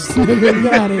boyfriend ass nigga.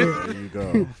 Get out of here. There you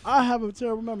go. I have a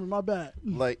terrible memory. My bad.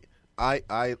 like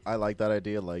I like that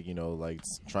idea, like, you know, like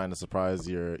trying to surprise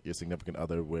your significant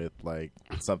other with like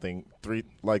something three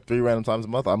random times a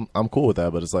month. I'm cool with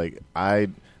that, but it's like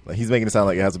he's making it sound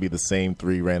like it has to be the same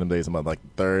 3 random days a month, like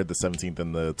 3rd, the 17th,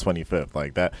 and the 25th,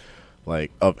 like that,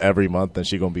 like of every month. Then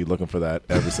she gonna be looking for that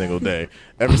every single day,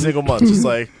 every single month, just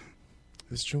like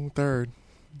it's June 3rd.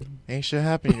 Ain't shit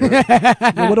happening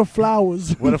yet. What are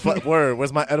flowers? Word?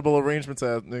 Where's my edible arrangements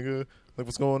at, nigga? Like,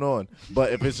 what's going on?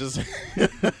 But if it's just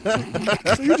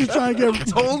So you just trying to get.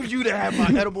 told you to have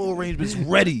my edible arrangements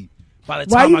ready by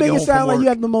the Why time you I make get it home sound from like work. you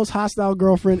have the most hostile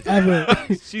girlfriend ever?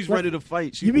 She's ready to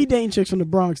fight. You be dating chicks from the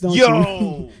Bronx, don't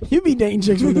Yo! you? You be dating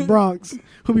chicks from the Bronx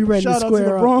who be ready Shout to out to square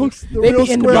the up. Bronx. The They real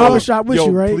be in the square up. barbershop with Yo,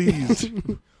 you,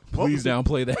 right? please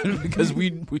downplay that because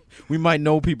we might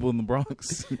know people in the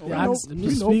Bronx. Yeah, I'm just we know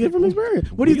speaking from people.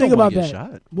 experience. What do We you think don't about wanna that?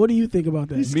 get shot. What do you think about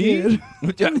that? He's Me? scared.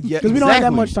 Yeah, Because we don't have that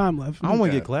exactly. much time left. I don't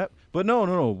want to Okay. get clapped. But no.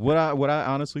 What I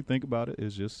honestly think about it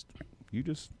is just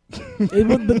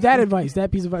But that advice,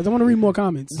 that piece of advice. I want to read more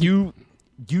comments. you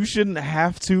shouldn't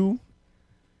have to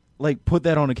like put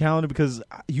that on a calendar because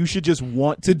you should just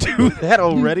want to do that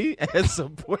already as a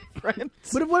boyfriend.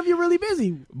 But what if you're really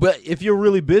busy? But if you're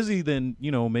really busy, then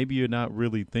you know maybe you're not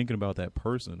really thinking about that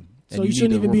person. And So you need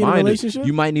shouldn't a even be in a reminder. relationship?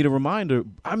 You might need a reminder.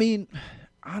 I mean,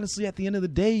 honestly, at the end of the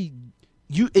day,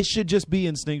 it should just be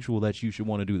instinctual that you should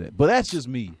want to do that. But that's just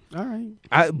me. All right.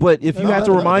 But if you No, have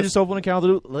to no, remind that's- yourself on the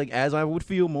calendar, like as I would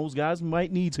feel, most guys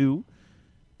might need to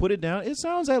put it down. It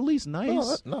sounds at least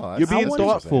nice. No, You're being I wanna-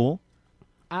 thoughtful.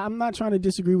 I'm not trying to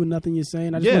disagree with nothing you're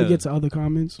saying. I just want Yeah. to get to other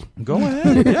comments. Go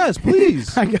ahead. Yes,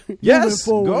 please. Yes,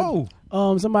 forward.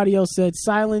 go. Somebody else said,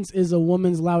 silence is a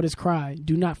woman's loudest cry.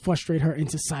 Do not frustrate her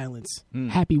into silence.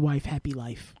 Happy wife, happy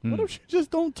life. What if she just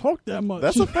don't talk that much?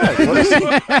 that's a fact. What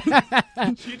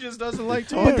is She just doesn't like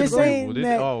But talking. they're saying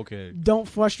that Oh, okay. don't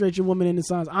frustrate your woman into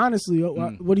silence. Honestly,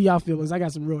 what do y'all feel? Because I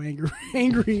got some real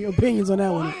angry opinions on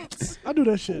that one. I do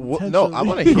that shit. What? No, I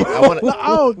want to intentionally. hear. I want to.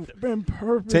 I'll been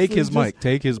purposely Take his just- mic.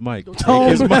 Take his mic. Take Don't.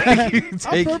 his mic. I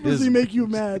Take purposely his. make you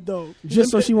mad though.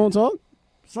 Just so she won't talk?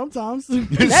 Sometimes.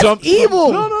 That's Some-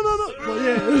 evil. No. But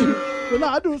yeah. But no,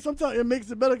 I do it sometimes. It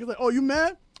makes it better because like, oh, you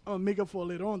mad? I'm gonna make up for it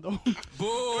later on though.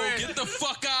 Boo, get the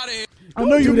fuck out of here. I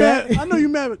know you do that. mad. I know you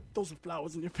mad. But throw some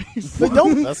flowers in your face. But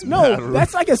don't. That's no, mad rude.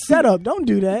 that's like a setup. Don't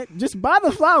do that. Just buy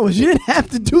the flowers. You didn't have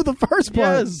to do the first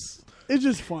part. Yes. It's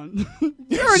just fun.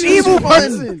 You're an evil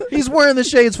person. He's wearing the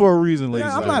shades for a reason, ladies.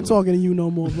 Yeah, I'm and not gentlemen. talking to you no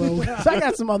more, bro. So I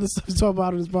got some other stuff to talk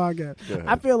about on this podcast. Go ahead.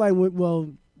 I feel like, well,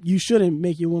 you shouldn't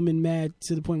make your woman mad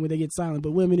to the point where they get silent.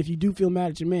 But women, if you do feel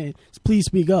mad at your man, please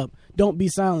speak up. Don't be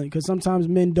silent, because sometimes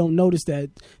men don't notice that.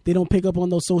 They don't pick up on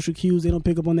those social cues. They don't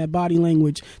pick up on that body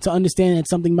language to understand that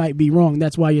something might be wrong.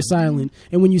 That's why you're silent.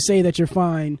 And when you say that you're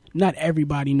fine, not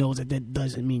everybody knows that that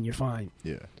doesn't mean you're fine.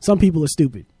 Yeah. Some people are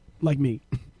stupid, like me.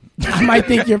 I might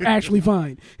think you're actually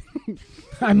fine.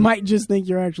 I might just think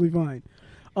you're actually fine.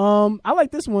 I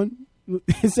like this one.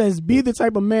 It says, be the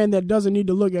type of man that doesn't need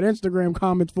to look at Instagram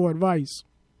comments for advice.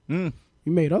 You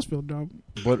made us feel dumb.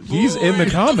 But he's in the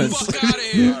comments. Fuck out of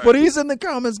here. But he's in the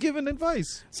comments giving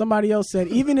advice. Somebody else said,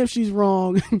 even if she's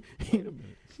wrong,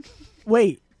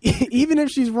 wait, even if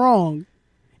she's wrong,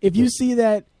 if you see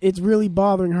that it's really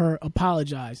bothering her,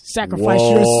 apologize. Sacrifice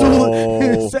your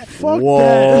soul. Fuck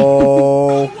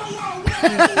Whoa.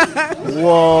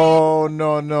 Whoa.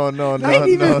 No. I didn't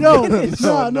even No,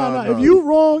 know. no. If you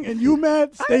wrong and you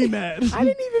mad, stay mad. I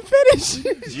didn't even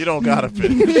finish. You don't gotta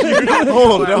finish.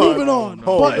 Hold on. Moving on.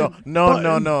 Hold Button.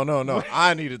 on. No.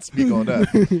 I need to speak on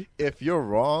that. If you're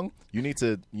wrong, you need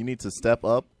to step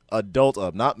up, adult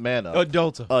up, not man up.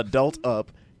 Adult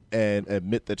up and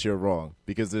admit that you're wrong,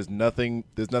 because there's nothing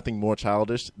more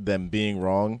childish than being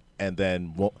wrong and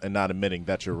not admitting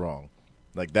that you're wrong.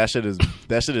 Like that shit is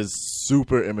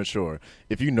super immature.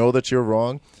 If you know that you're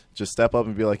wrong, just step up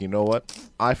and be like, you know what?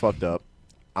 I fucked up.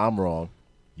 I'm wrong.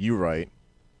 You right.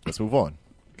 Let's move on.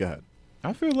 Go ahead.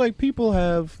 I feel like people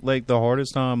have like the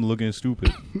hardest time looking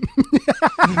stupid.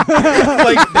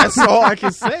 Like that's all I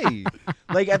can say.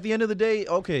 Like at the end of the day,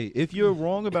 okay, if you're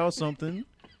wrong about something,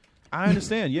 I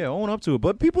understand. Yeah, own up to it.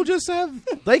 But people just have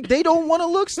like they don't want to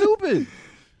look stupid.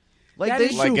 Like That they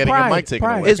is Like true. getting Pride, your mic taken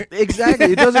pride. away. It's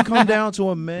exactly. It doesn't come down to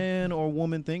a man or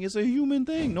woman thing. It's a human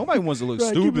thing. Nobody wants to look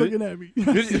Right, keep stupid. looking at me.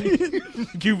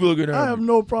 Keep looking at I have me.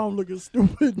 no problem looking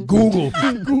stupid. Google.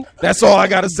 That's all I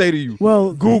gotta say to you.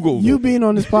 Well, Google. You being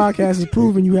on this podcast is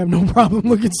proving you have no problem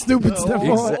looking stupid,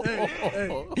 Stephon.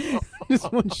 Hey.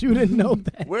 Just want you to know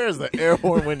that. Where's the air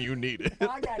horn when you need it?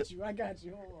 I got you.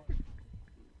 Hold on.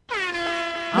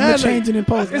 I'm gonna change it in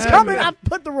post. It's coming. I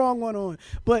put the wrong one on.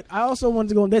 But I also wanted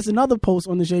to go. There's another post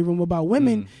on the Shade Room about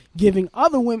women giving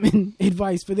other women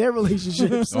advice for their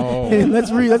relationships. And let's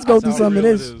go through some of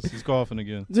this. He's coughing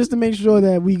again. Just to make sure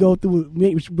that we go through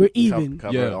it. We're even.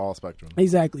 Cover it all spectrum.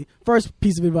 Exactly. First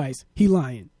piece of advice. He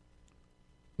lying.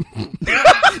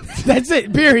 That's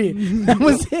it. Period. That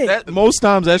was it. Most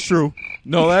times that's true.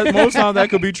 No, most times that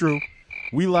could be true.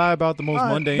 We lie about the most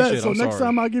mundane shit. So I'm next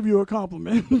time I'll give you a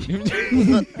compliment.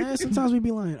 Sometimes we be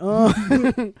lying.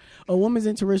 A woman's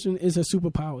intuition is her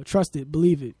superpower. Trust it.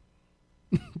 Believe it.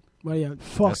 Well, yeah.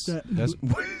 Fuck that. That's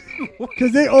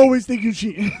Because they always think you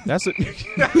cheating. that's it.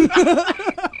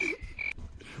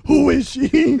 Who is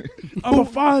she? I'm going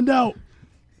to find out.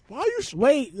 Why are you...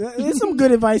 Wait, there's some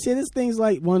good advice here. There's things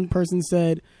like one person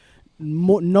said,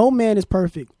 no man is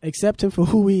perfect. Accept him for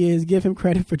who he is. Give him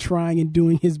credit for trying and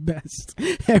doing his best.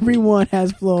 Everyone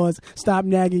has flaws. Stop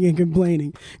nagging and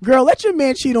complaining. Girl, let your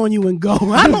man cheat on you and go.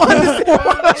 I don't understand.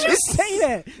 Why would you say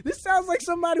that? This sounds like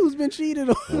somebody who's been cheated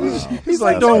on. Wow. He's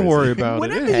like, don't worry about it.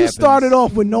 Whenever It you happens. started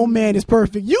off with no man is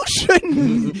perfect, you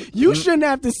shouldn't. You shouldn't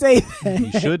have to say that.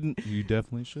 You shouldn't. You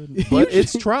definitely shouldn't. But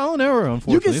it's trial and error,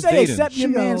 unfortunately. You can It's say dating. accept your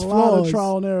She got man's a lot of flaws.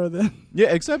 trial and error then.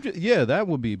 Yeah, that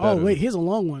would be better. Oh wait, here's a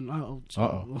long one. Uh-oh.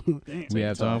 We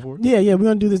have time for it? Yeah, we're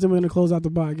gonna do this, then we're gonna close out the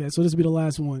podcast. So this will be the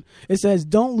last one. It says,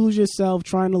 "Don't lose yourself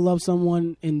trying to love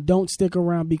someone, and don't stick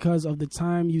around because of the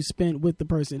time you spent with the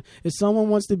person. If someone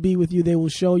wants to be with you, they will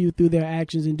show you through their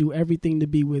actions and do everything to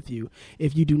be with you.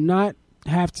 If you do not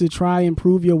have to try and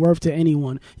prove your worth to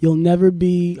anyone, you'll never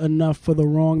be enough for the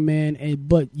wrong man,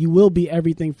 but you will be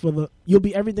everything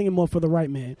and more for the right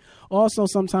man. Also,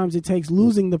 sometimes it takes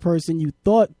losing the person you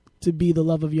thought to be the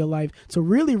love of your life to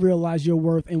really realize your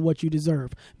worth and what you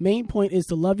deserve. Main point is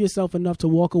to love yourself enough to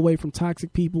walk away from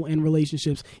toxic people and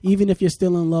relationships, even if you're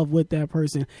still in love with that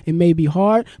person. It may be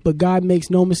hard, but God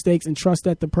makes no mistakes, and trust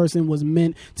that the person was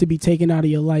meant to be taken out of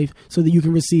your life so that you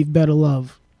can receive better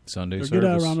love." Sunday So service.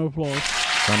 get that round of applause.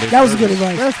 Sunday That was service. good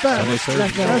advice. That's fast. Sunday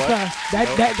service.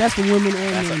 That's fast. That's for women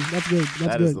and That's men. That's good. That's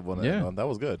That good. is the one. That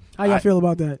was good. How y'all feel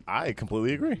about that? I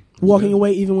completely agree. Walking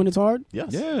away even when it's hard? Yes.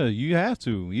 Yeah, you have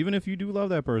to. Even if you do love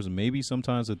that person, maybe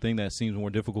sometimes the thing that seems more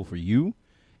difficult for you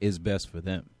is best for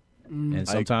them. And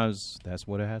sometimes that's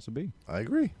what it has to be. I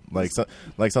agree. Like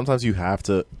sometimes you have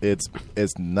to. It's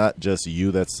not just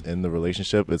you that's in the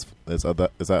relationship. It's that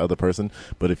other person.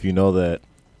 But if you know that,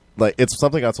 like, it's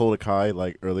something I told Akai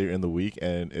like earlier in the week,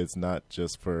 and it's not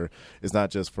just for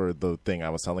the thing I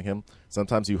was telling him.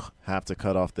 Sometimes you have to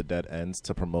cut off the dead ends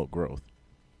to promote growth.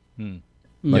 Like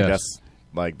Yes.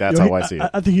 that's how I see it.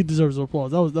 I think he deserves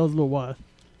applause. That was a little wild.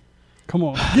 Come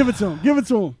on, give it to him. Give it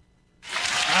to him.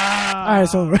 All right,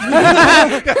 so we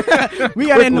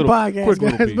got to end the podcast, quick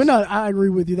little guys. piece. But no, I agree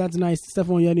with you. That's nice.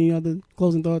 Stephon, you had any other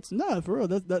closing thoughts? Nah, for real.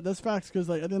 That's facts. Because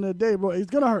like at the end of the day, bro, it's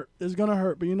gonna hurt. It's gonna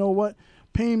hurt. But you know what?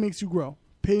 Pain makes you grow.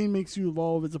 Pain makes you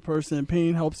evolve as a person.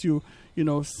 Pain helps you,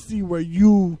 see where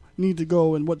you need to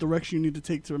go and what direction you need to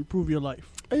take to improve your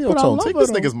life. Hey, yo, But I Tone, love take her, this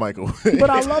though. nigga's Michael. But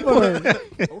I love her.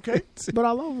 Okay. But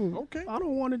I love her. Okay. I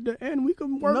don't want it to end. We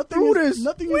can work Nothing through is, this.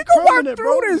 Nothing we is can work permanent,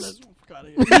 through bro. this. Fuck outta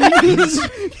here.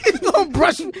 He's gonna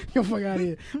brush your fuck out of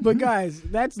here. But guys,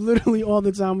 that's literally all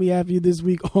the time we have for you this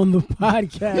week on the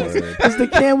podcast. It's the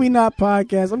Can We Not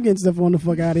podcast. I'm getting Stephon the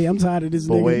fuck out of here. I'm tired of this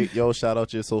But nigga. wait, yo, shout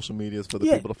out your social medias for the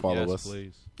Yeah. people to follow Yes, us.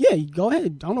 please. Yeah, go ahead.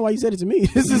 I don't know why you said it to me.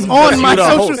 This is on my You the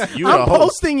social. host. You I'm the host.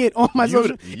 posting it on my You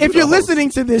social. the- you If the you're host. listening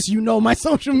to this, you know my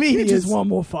social You media. just want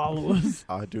more followers.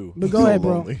 I do. But go So ahead,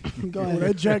 bro. lonely. Go Oh, ahead.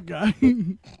 that Jack guy.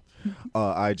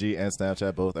 IG and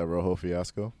Snapchat both at Rojo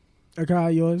Fiasco.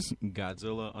 Akai, yours.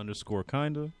 Godzilla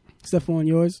 _kinda. Stephon,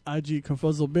 yours. IG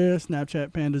Confuzzle Bear.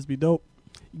 Snapchat Pandas Be Dope.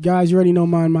 Guys, you already know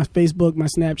mine. My Facebook, my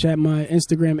Snapchat, my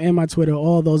Instagram, and my Twitter.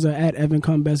 All those are at Evan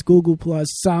Cumbest. Google Plus,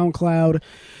 SoundCloud.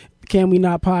 Can We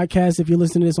Not podcast? If you're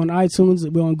listening to this on iTunes,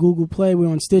 we're on Google Play, we're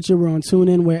on Stitcher, we're on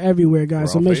TuneIn, we're everywhere, guys. We're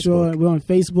So on make sure Facebook. we're on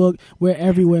Facebook, we're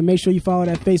everywhere. Make sure you follow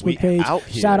that Facebook We page. out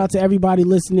here. Shout out to everybody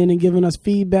listening and giving us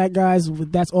feedback, guys.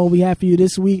 That's all we have for you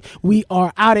this week. We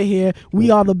are out of here. We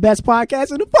are the best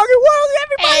podcast in the fucking world.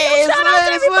 Everybody, shout out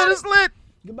to everybody.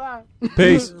 Goodbye.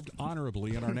 Peace. Served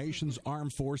honorably in our nation's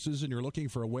armed forces and you're looking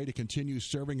for a way to continue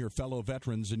serving your fellow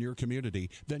veterans in your community,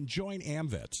 then join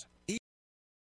AMVETS.